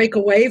hard to break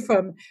away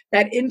from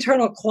that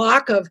internal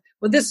clock of,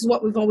 well, this is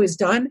what we've always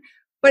done,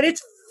 but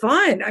it's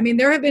fun. I mean,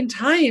 there have been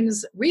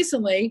times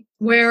recently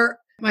where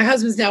my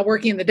husband's now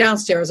working in the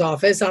downstairs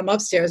office. I'm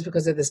upstairs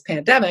because of this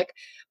pandemic,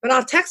 but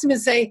I'll text him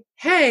and say,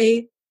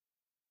 hey,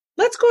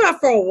 let's go out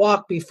for a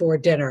walk before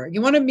dinner.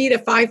 You want to meet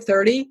at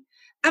 5:30?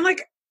 I'm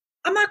like,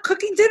 I'm not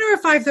cooking dinner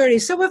at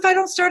 5:30. So if I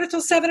don't start until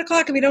 7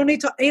 o'clock and we don't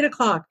eat till 8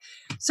 o'clock.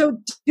 So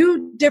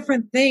do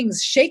different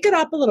things, shake it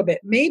up a little bit.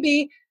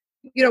 Maybe,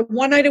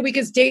 one night a week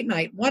is date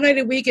night. One night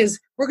a week is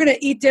we're going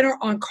to eat dinner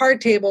on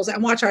card tables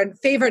and watch our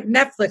favorite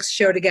Netflix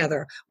show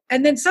together.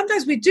 And then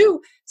sometimes we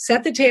do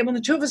set the table and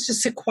the two of us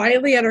just sit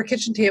quietly at our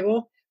kitchen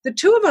table, the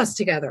two of us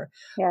together.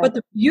 Yeah. But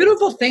the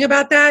beautiful thing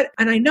about that,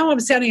 and I know I'm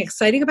sounding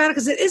exciting about it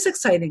because it is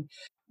exciting,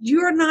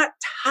 you're not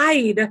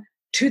tied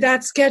to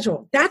that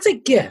schedule. That's a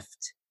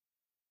gift.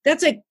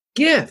 That's a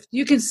gift.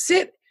 You can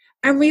sit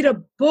and read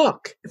a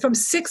book from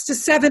 6 to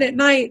 7 at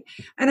night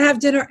and have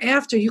dinner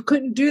after. You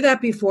couldn't do that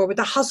before with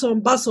the hustle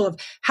and bustle of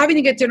having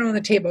to get dinner on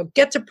the table,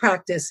 get to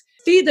practice,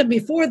 feed them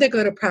before they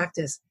go to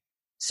practice.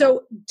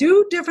 So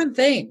do different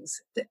things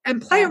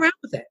and play around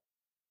with it.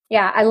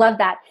 Yeah, I love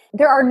that.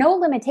 There are no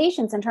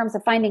limitations in terms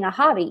of finding a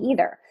hobby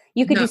either.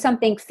 You could do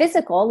something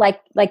physical,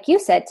 like you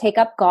said, take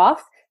up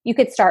golf. You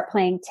could start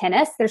playing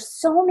tennis. There's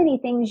so many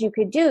things you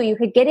could do. You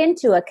could get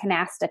into a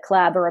canasta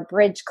club or a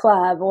bridge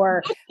club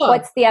or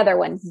what's the other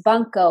one?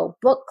 Bunko,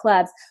 book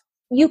clubs.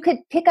 You could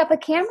pick up a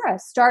camera,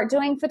 start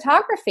doing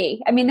photography.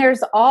 I mean,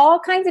 there's all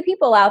kinds of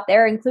people out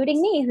there,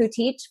 including me, who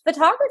teach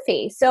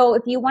photography. So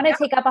if you want to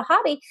take up a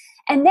hobby,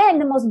 and then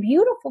the most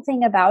beautiful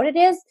thing about it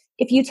is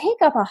if you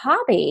take up a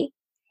hobby,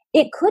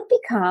 it could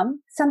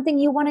become something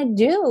you want to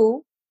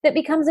do that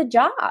becomes a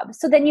job.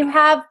 So then you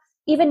have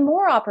even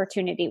more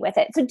opportunity with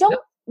it. So don't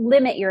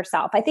limit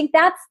yourself. I think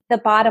that's the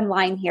bottom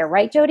line here,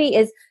 right, Jodi?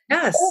 Is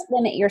don't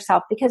limit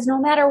yourself, because no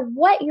matter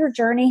what your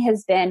journey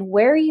has been,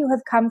 where you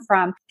have come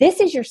from, this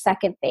is your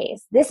second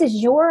phase. This is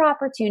your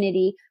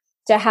opportunity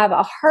to have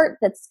a heart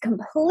that's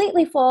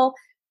completely full.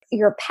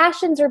 Your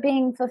passions are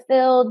being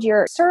fulfilled.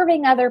 You're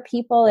serving other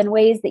people in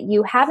ways that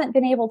you haven't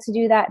been able to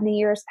do that in the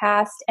years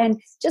past.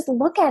 And just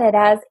look at it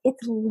as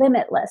it's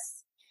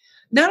limitless.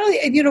 Not only,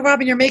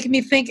 Robin, you're making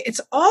me think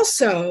it's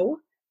also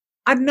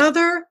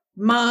another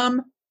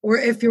mom, or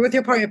if you're with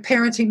your partner,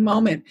 parenting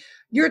moment.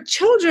 Your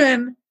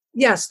children,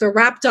 yes, they're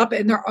wrapped up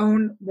in their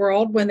own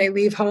world when they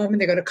leave home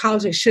and they go to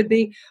college, they should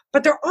be,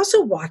 but they're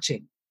also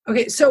watching.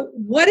 Okay, so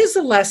what is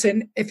the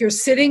lesson if you're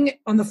sitting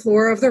on the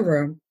floor of the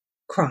room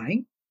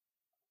crying?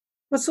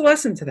 What's the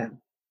lesson to them?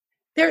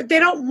 They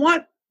don't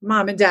want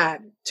mom and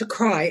dad to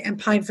cry and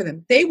pine for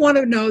them. They want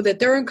to know that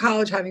they're in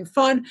college having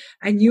fun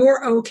and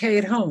you're okay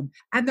at home.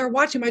 And they're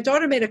watching. My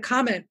daughter made a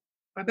comment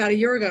about a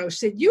year ago. She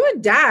said, you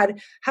and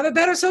dad have a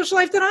better social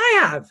life than I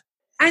have.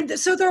 And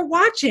so they're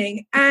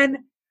watching. And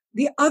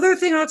the other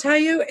thing I'll tell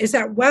you is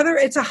that whether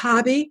it's a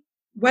hobby,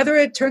 whether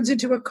it turns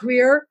into a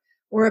career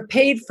or a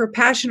paid for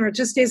passion or it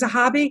just stays a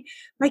hobby,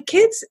 my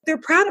kids, they're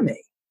proud of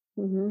me.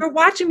 Mm-hmm. They're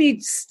watching me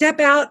step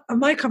out of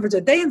my comfort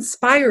zone. They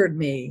inspired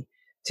me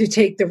to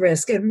take the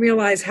risk and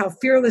realize how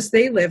fearless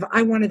they live.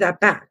 I wanted that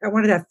back. I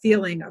wanted that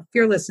feeling of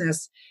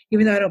fearlessness,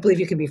 even though I don't believe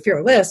you can be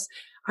fearless.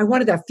 I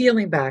wanted that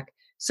feeling back.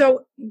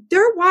 So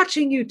they're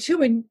watching you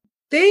too, and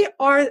they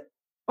are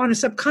on a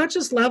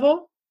subconscious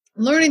level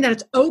learning that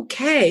it's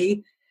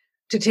okay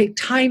to take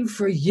time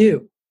for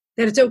you,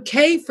 that it's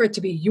okay for it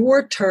to be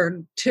your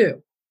turn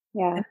too.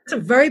 Yeah. And that's a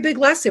very big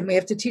lesson we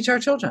have to teach our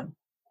children.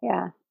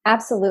 Yeah,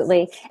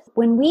 absolutely.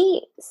 When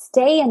we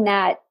stay in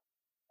that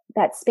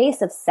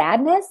space of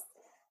sadness,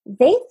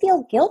 they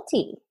feel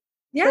guilty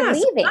for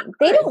leaving. Right.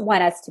 They don't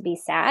want us to be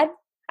sad.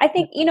 I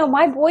think,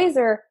 my boys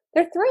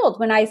they're thrilled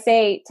when I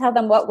tell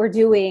them what we're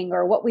doing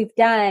or what we've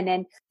done.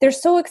 And they're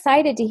so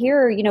excited to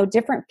hear,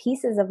 different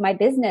pieces of my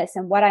business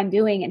and what I'm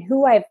doing and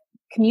who I've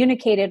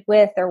communicated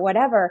with or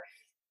whatever.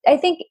 I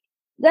think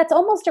that's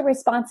almost a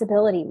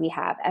responsibility we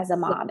have as a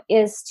mom,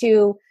 is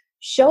to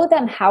show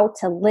them how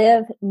to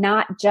live,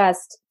 not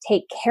just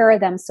take care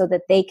of them so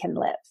that they can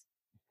live.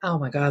 Oh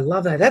my God, I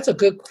love that. That's a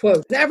good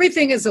quote.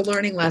 Everything is a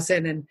learning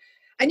lesson,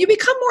 and you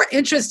become more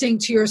interesting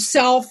to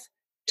yourself,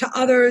 to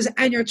others,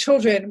 and your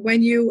children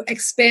when you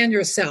expand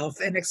yourself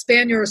and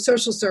expand your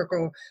social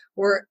circle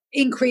or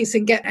increase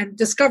and get and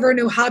discover a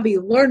new hobby,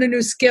 learn a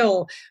new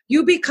skill.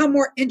 You become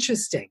more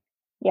interesting.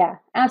 Yeah,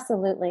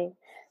 absolutely.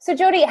 So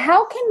Jodi,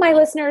 how can my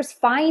listeners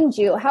find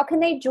you? How can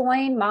they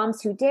join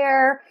Moms Who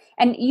Dare?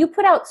 And you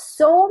put out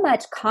so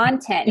much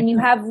content and you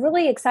have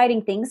really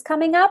exciting things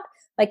coming up,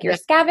 like your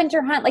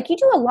scavenger hunt. Like you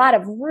do a lot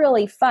of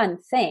really fun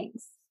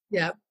things.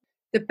 Yeah.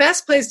 The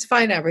best place to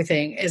find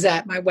everything is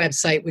at my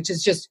website, which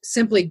is just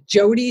simply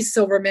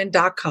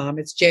jodisilverman.com.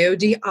 It's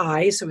Jodi,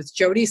 so it's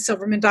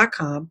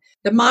jodisilverman.com.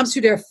 The Moms Who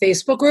Dare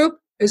Facebook group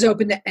is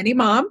open to any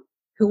mom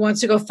who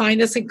wants to go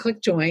find us and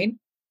click join.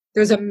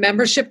 There's a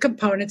membership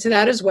component to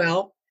that as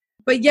well.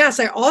 But yes,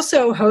 I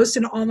also host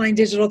an online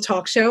digital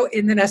talk show,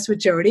 In the Nest with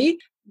Jodi.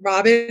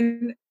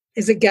 Robin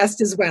is a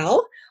guest as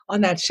well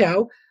on that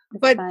show.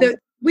 But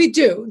we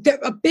do.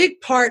 A big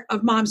part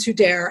of Moms Who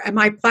Dare and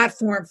my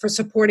platform for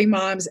supporting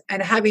moms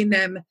and having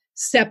them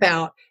step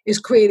out is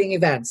creating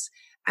events.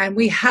 And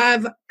we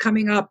have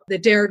coming up the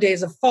Dare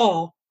Days of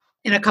Fall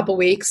in a couple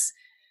weeks,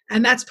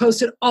 and that's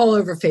posted all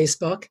over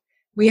Facebook.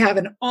 We have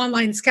an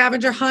online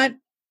scavenger hunt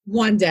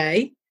one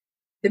day.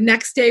 The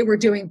next day, we're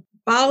doing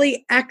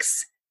Bali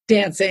X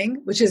dancing,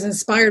 which is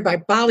inspired by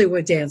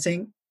Bollywood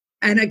dancing,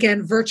 and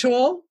again,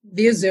 virtual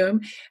via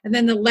Zoom. And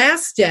then the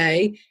last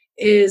day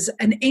is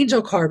an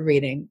angel card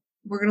reading.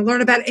 We're going to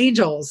learn about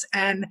angels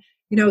and,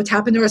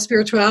 tap into our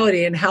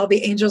spirituality and how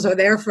the angels are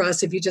there for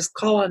us. If you just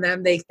call on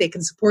them, they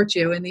can support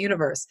you in the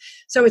universe.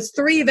 So it's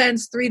 3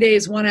 events, 3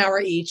 days, 1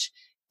 hour each.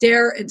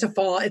 Dare into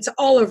fall. It's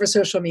all over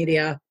social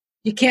media.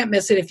 You can't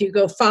miss it. If you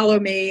go follow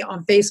me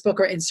on Facebook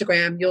or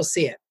Instagram, you'll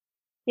see it.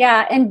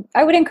 Yeah. And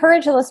I would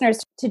encourage the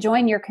listeners to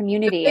join your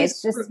community.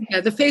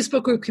 The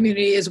Facebook group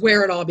community is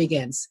where it all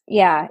begins.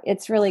 Yeah.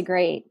 It's really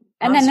great.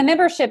 And then the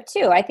membership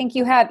too. I think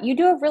you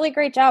do a really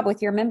great job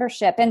with your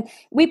membership. And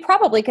we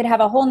probably could have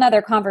a whole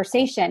nother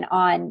conversation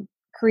on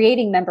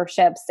creating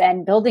memberships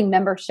and building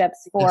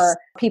memberships for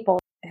people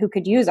who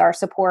could use our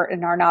support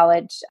and our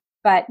knowledge.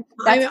 But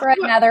that's for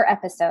another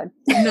episode.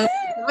 No,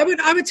 I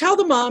would tell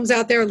the moms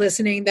out there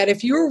listening that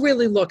if you're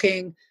really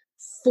looking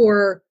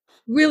for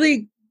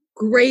really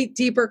great,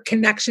 deeper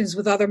connections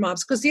with other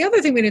moms, because the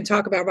other thing we didn't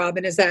talk about,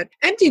 Robin, is that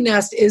empty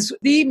nest is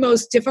the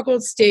most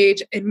difficult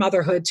stage in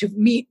motherhood to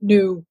meet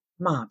new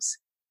moms,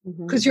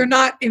 because you're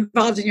not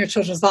involved in your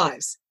children's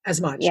lives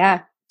as much.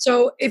 Yeah.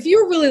 So if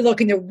you're really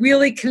looking to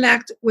really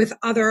connect with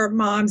other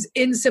moms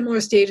in similar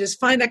stages,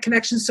 find that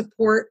connection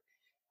support,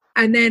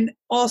 and then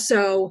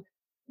also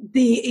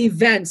the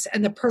events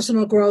and the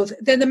personal growth,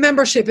 then the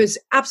membership is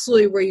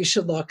absolutely where you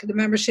should look. The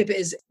membership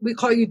is, we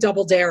call you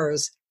double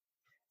darers.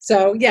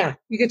 So yeah,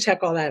 you can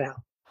check all that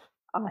out.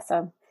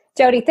 Awesome.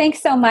 Jodi,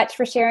 thanks so much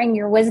for sharing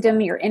your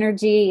wisdom, your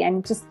energy,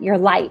 and just your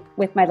light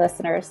with my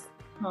listeners.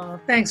 Oh,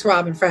 thanks,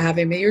 Robin, for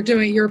having me. Your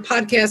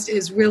podcast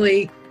is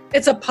really,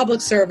 it's a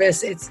public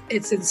service. It's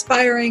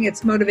inspiring,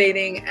 it's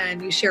motivating,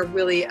 and you share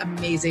really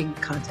amazing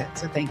content.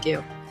 So thank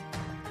you.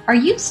 Are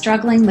you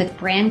struggling with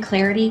brand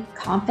clarity,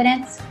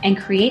 confidence, and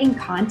creating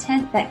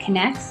content that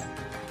connects?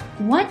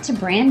 Want to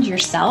brand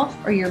yourself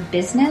or your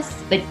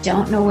business, but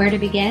don't know where to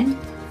begin?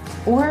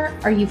 Or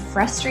are you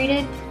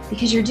frustrated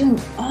because you're doing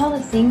all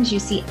the things you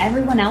see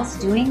everyone else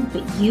doing,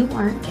 but you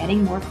aren't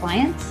getting more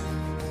clients?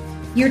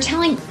 You're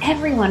telling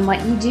everyone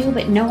what you do,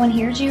 but no one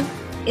hears you?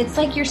 It's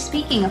like you're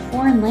speaking a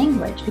foreign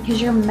language because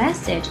your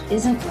message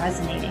isn't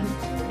resonating.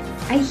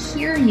 I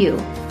hear you.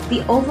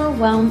 The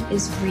overwhelm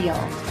is real.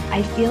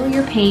 I feel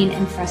your pain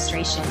and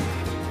frustration.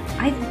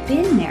 I've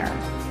been there.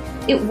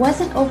 It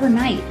wasn't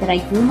overnight that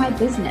I grew my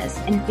business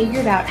and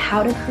figured out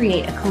how to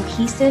create a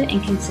cohesive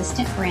and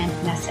consistent brand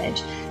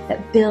message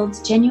that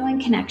builds genuine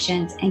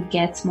connections and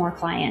gets more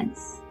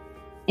clients.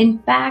 In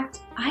fact,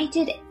 I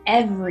did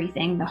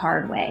everything the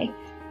hard way.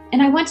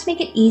 And I want to make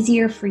it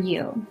easier for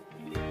you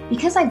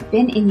because I've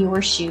been in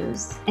your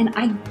shoes and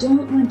I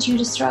don't want you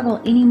to struggle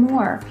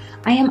anymore.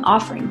 I am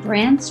offering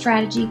brand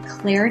strategy,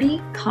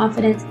 clarity,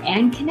 confidence,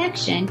 and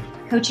connection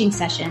coaching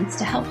sessions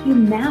to help you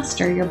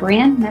master your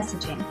brand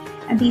messaging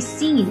and be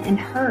seen and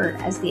heard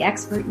as the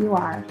expert you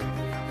are.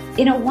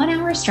 In a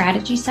 1-hour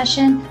strategy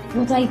session,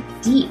 we'll dive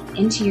deep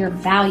into your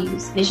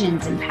values,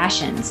 visions, and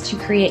passions to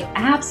create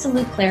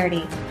absolute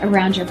clarity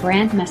around your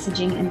brand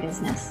messaging and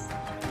business.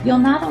 You'll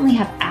not only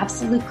have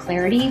absolute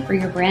clarity for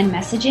your brand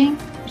messaging,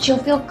 but you'll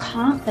feel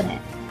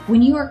confident.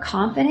 When you are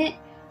confident,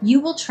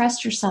 you will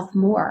trust yourself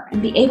more and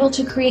be able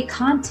to create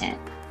content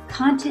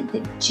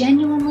that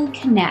genuinely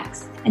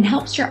connects and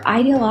helps your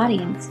ideal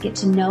audience get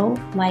to know,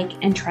 like,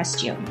 and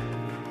trust you.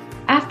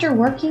 After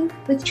working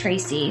with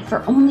Tracy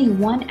for only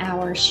 1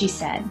 hour, she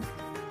said,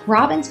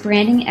 Robin's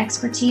branding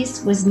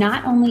expertise was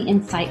not only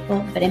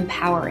insightful, but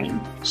empowering.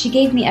 She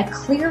gave me a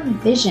clear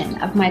vision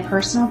of my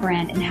personal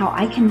brand and how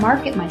I can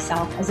market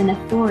myself as an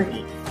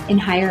authority in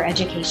higher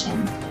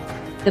education.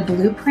 The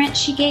blueprint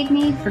she gave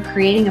me for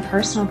creating a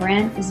personal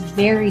brand is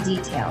very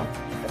detailed,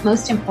 but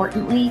most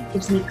importantly,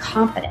 gives me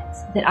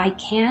confidence that I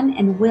can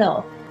and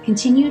will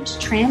continue to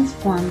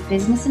transform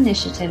business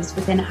initiatives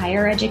within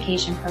higher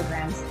education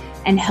programs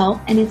and help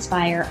and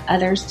inspire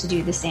others to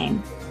do the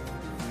same.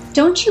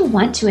 Don't you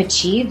want to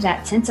achieve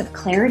that sense of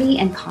clarity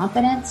and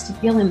confidence to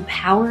feel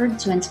empowered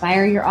to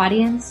inspire your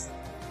audience?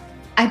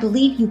 I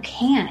believe you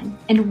can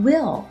and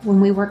will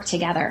when we work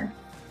together.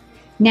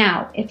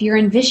 Now, if you're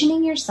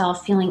envisioning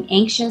yourself feeling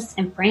anxious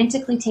and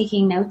frantically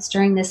taking notes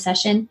during this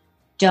session,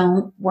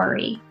 don't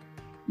worry.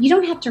 You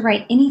don't have to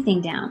write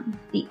anything down.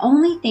 The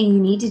only thing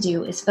you need to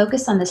do is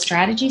focus on the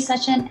strategy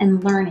session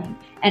and learning,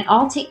 and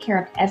I'll take care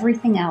of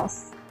everything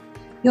else.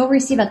 You'll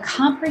receive a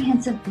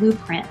comprehensive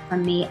blueprint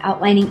from me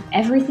outlining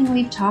everything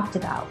we've talked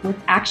about with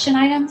action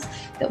items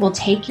that will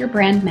take your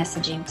brand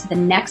messaging to the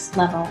next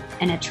level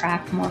and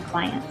attract more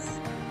clients.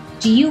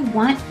 Do you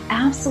want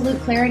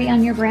absolute clarity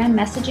on your brand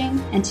messaging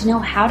and to know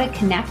how to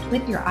connect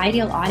with your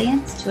ideal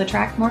audience to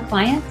attract more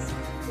clients?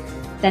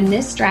 Then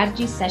this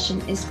strategy session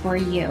is for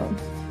you.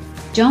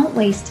 Don't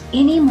waste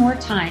any more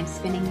time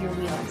spinning your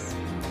wheels.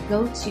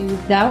 Go to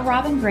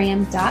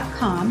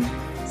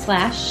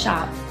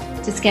therobingraham.com/shop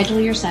to schedule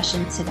your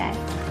session today.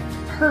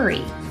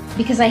 Hurry,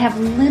 because I have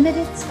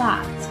limited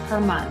spots per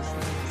month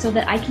so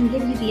that I can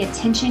give you the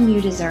attention you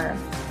deserve.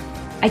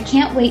 I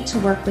can't wait to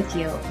work with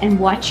you and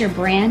watch your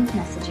brand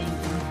messaging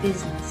and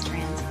business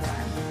transform.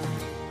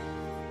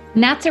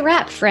 And that's a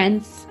wrap,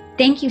 friends.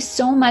 Thank you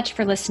so much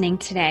for listening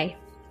today.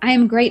 I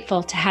am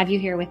grateful to have you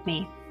here with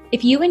me.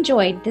 If you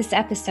enjoyed this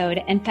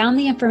episode and found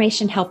the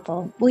information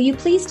helpful, will you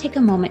please take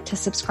a moment to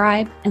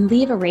subscribe and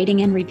leave a rating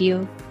and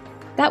review?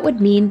 That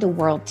would mean the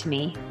world to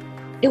me.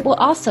 It will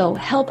also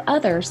help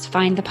others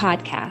find the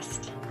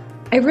podcast.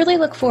 I really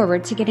look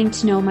forward to getting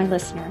to know my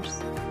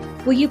listeners.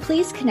 Will you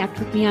please connect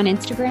with me on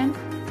Instagram?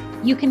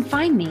 You can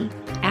find me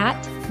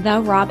at The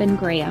Robin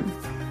Graham.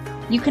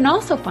 You can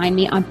also find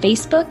me on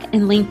Facebook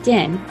and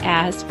LinkedIn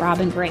as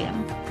Robin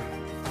Graham.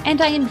 And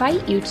I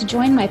invite you to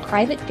join my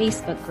private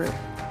Facebook group,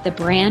 The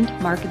Brand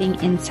Marketing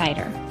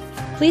Insider.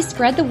 Please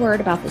spread the word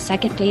about the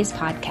Second Phase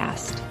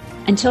podcast.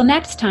 Until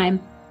next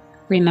time,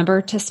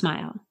 remember to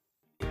smile.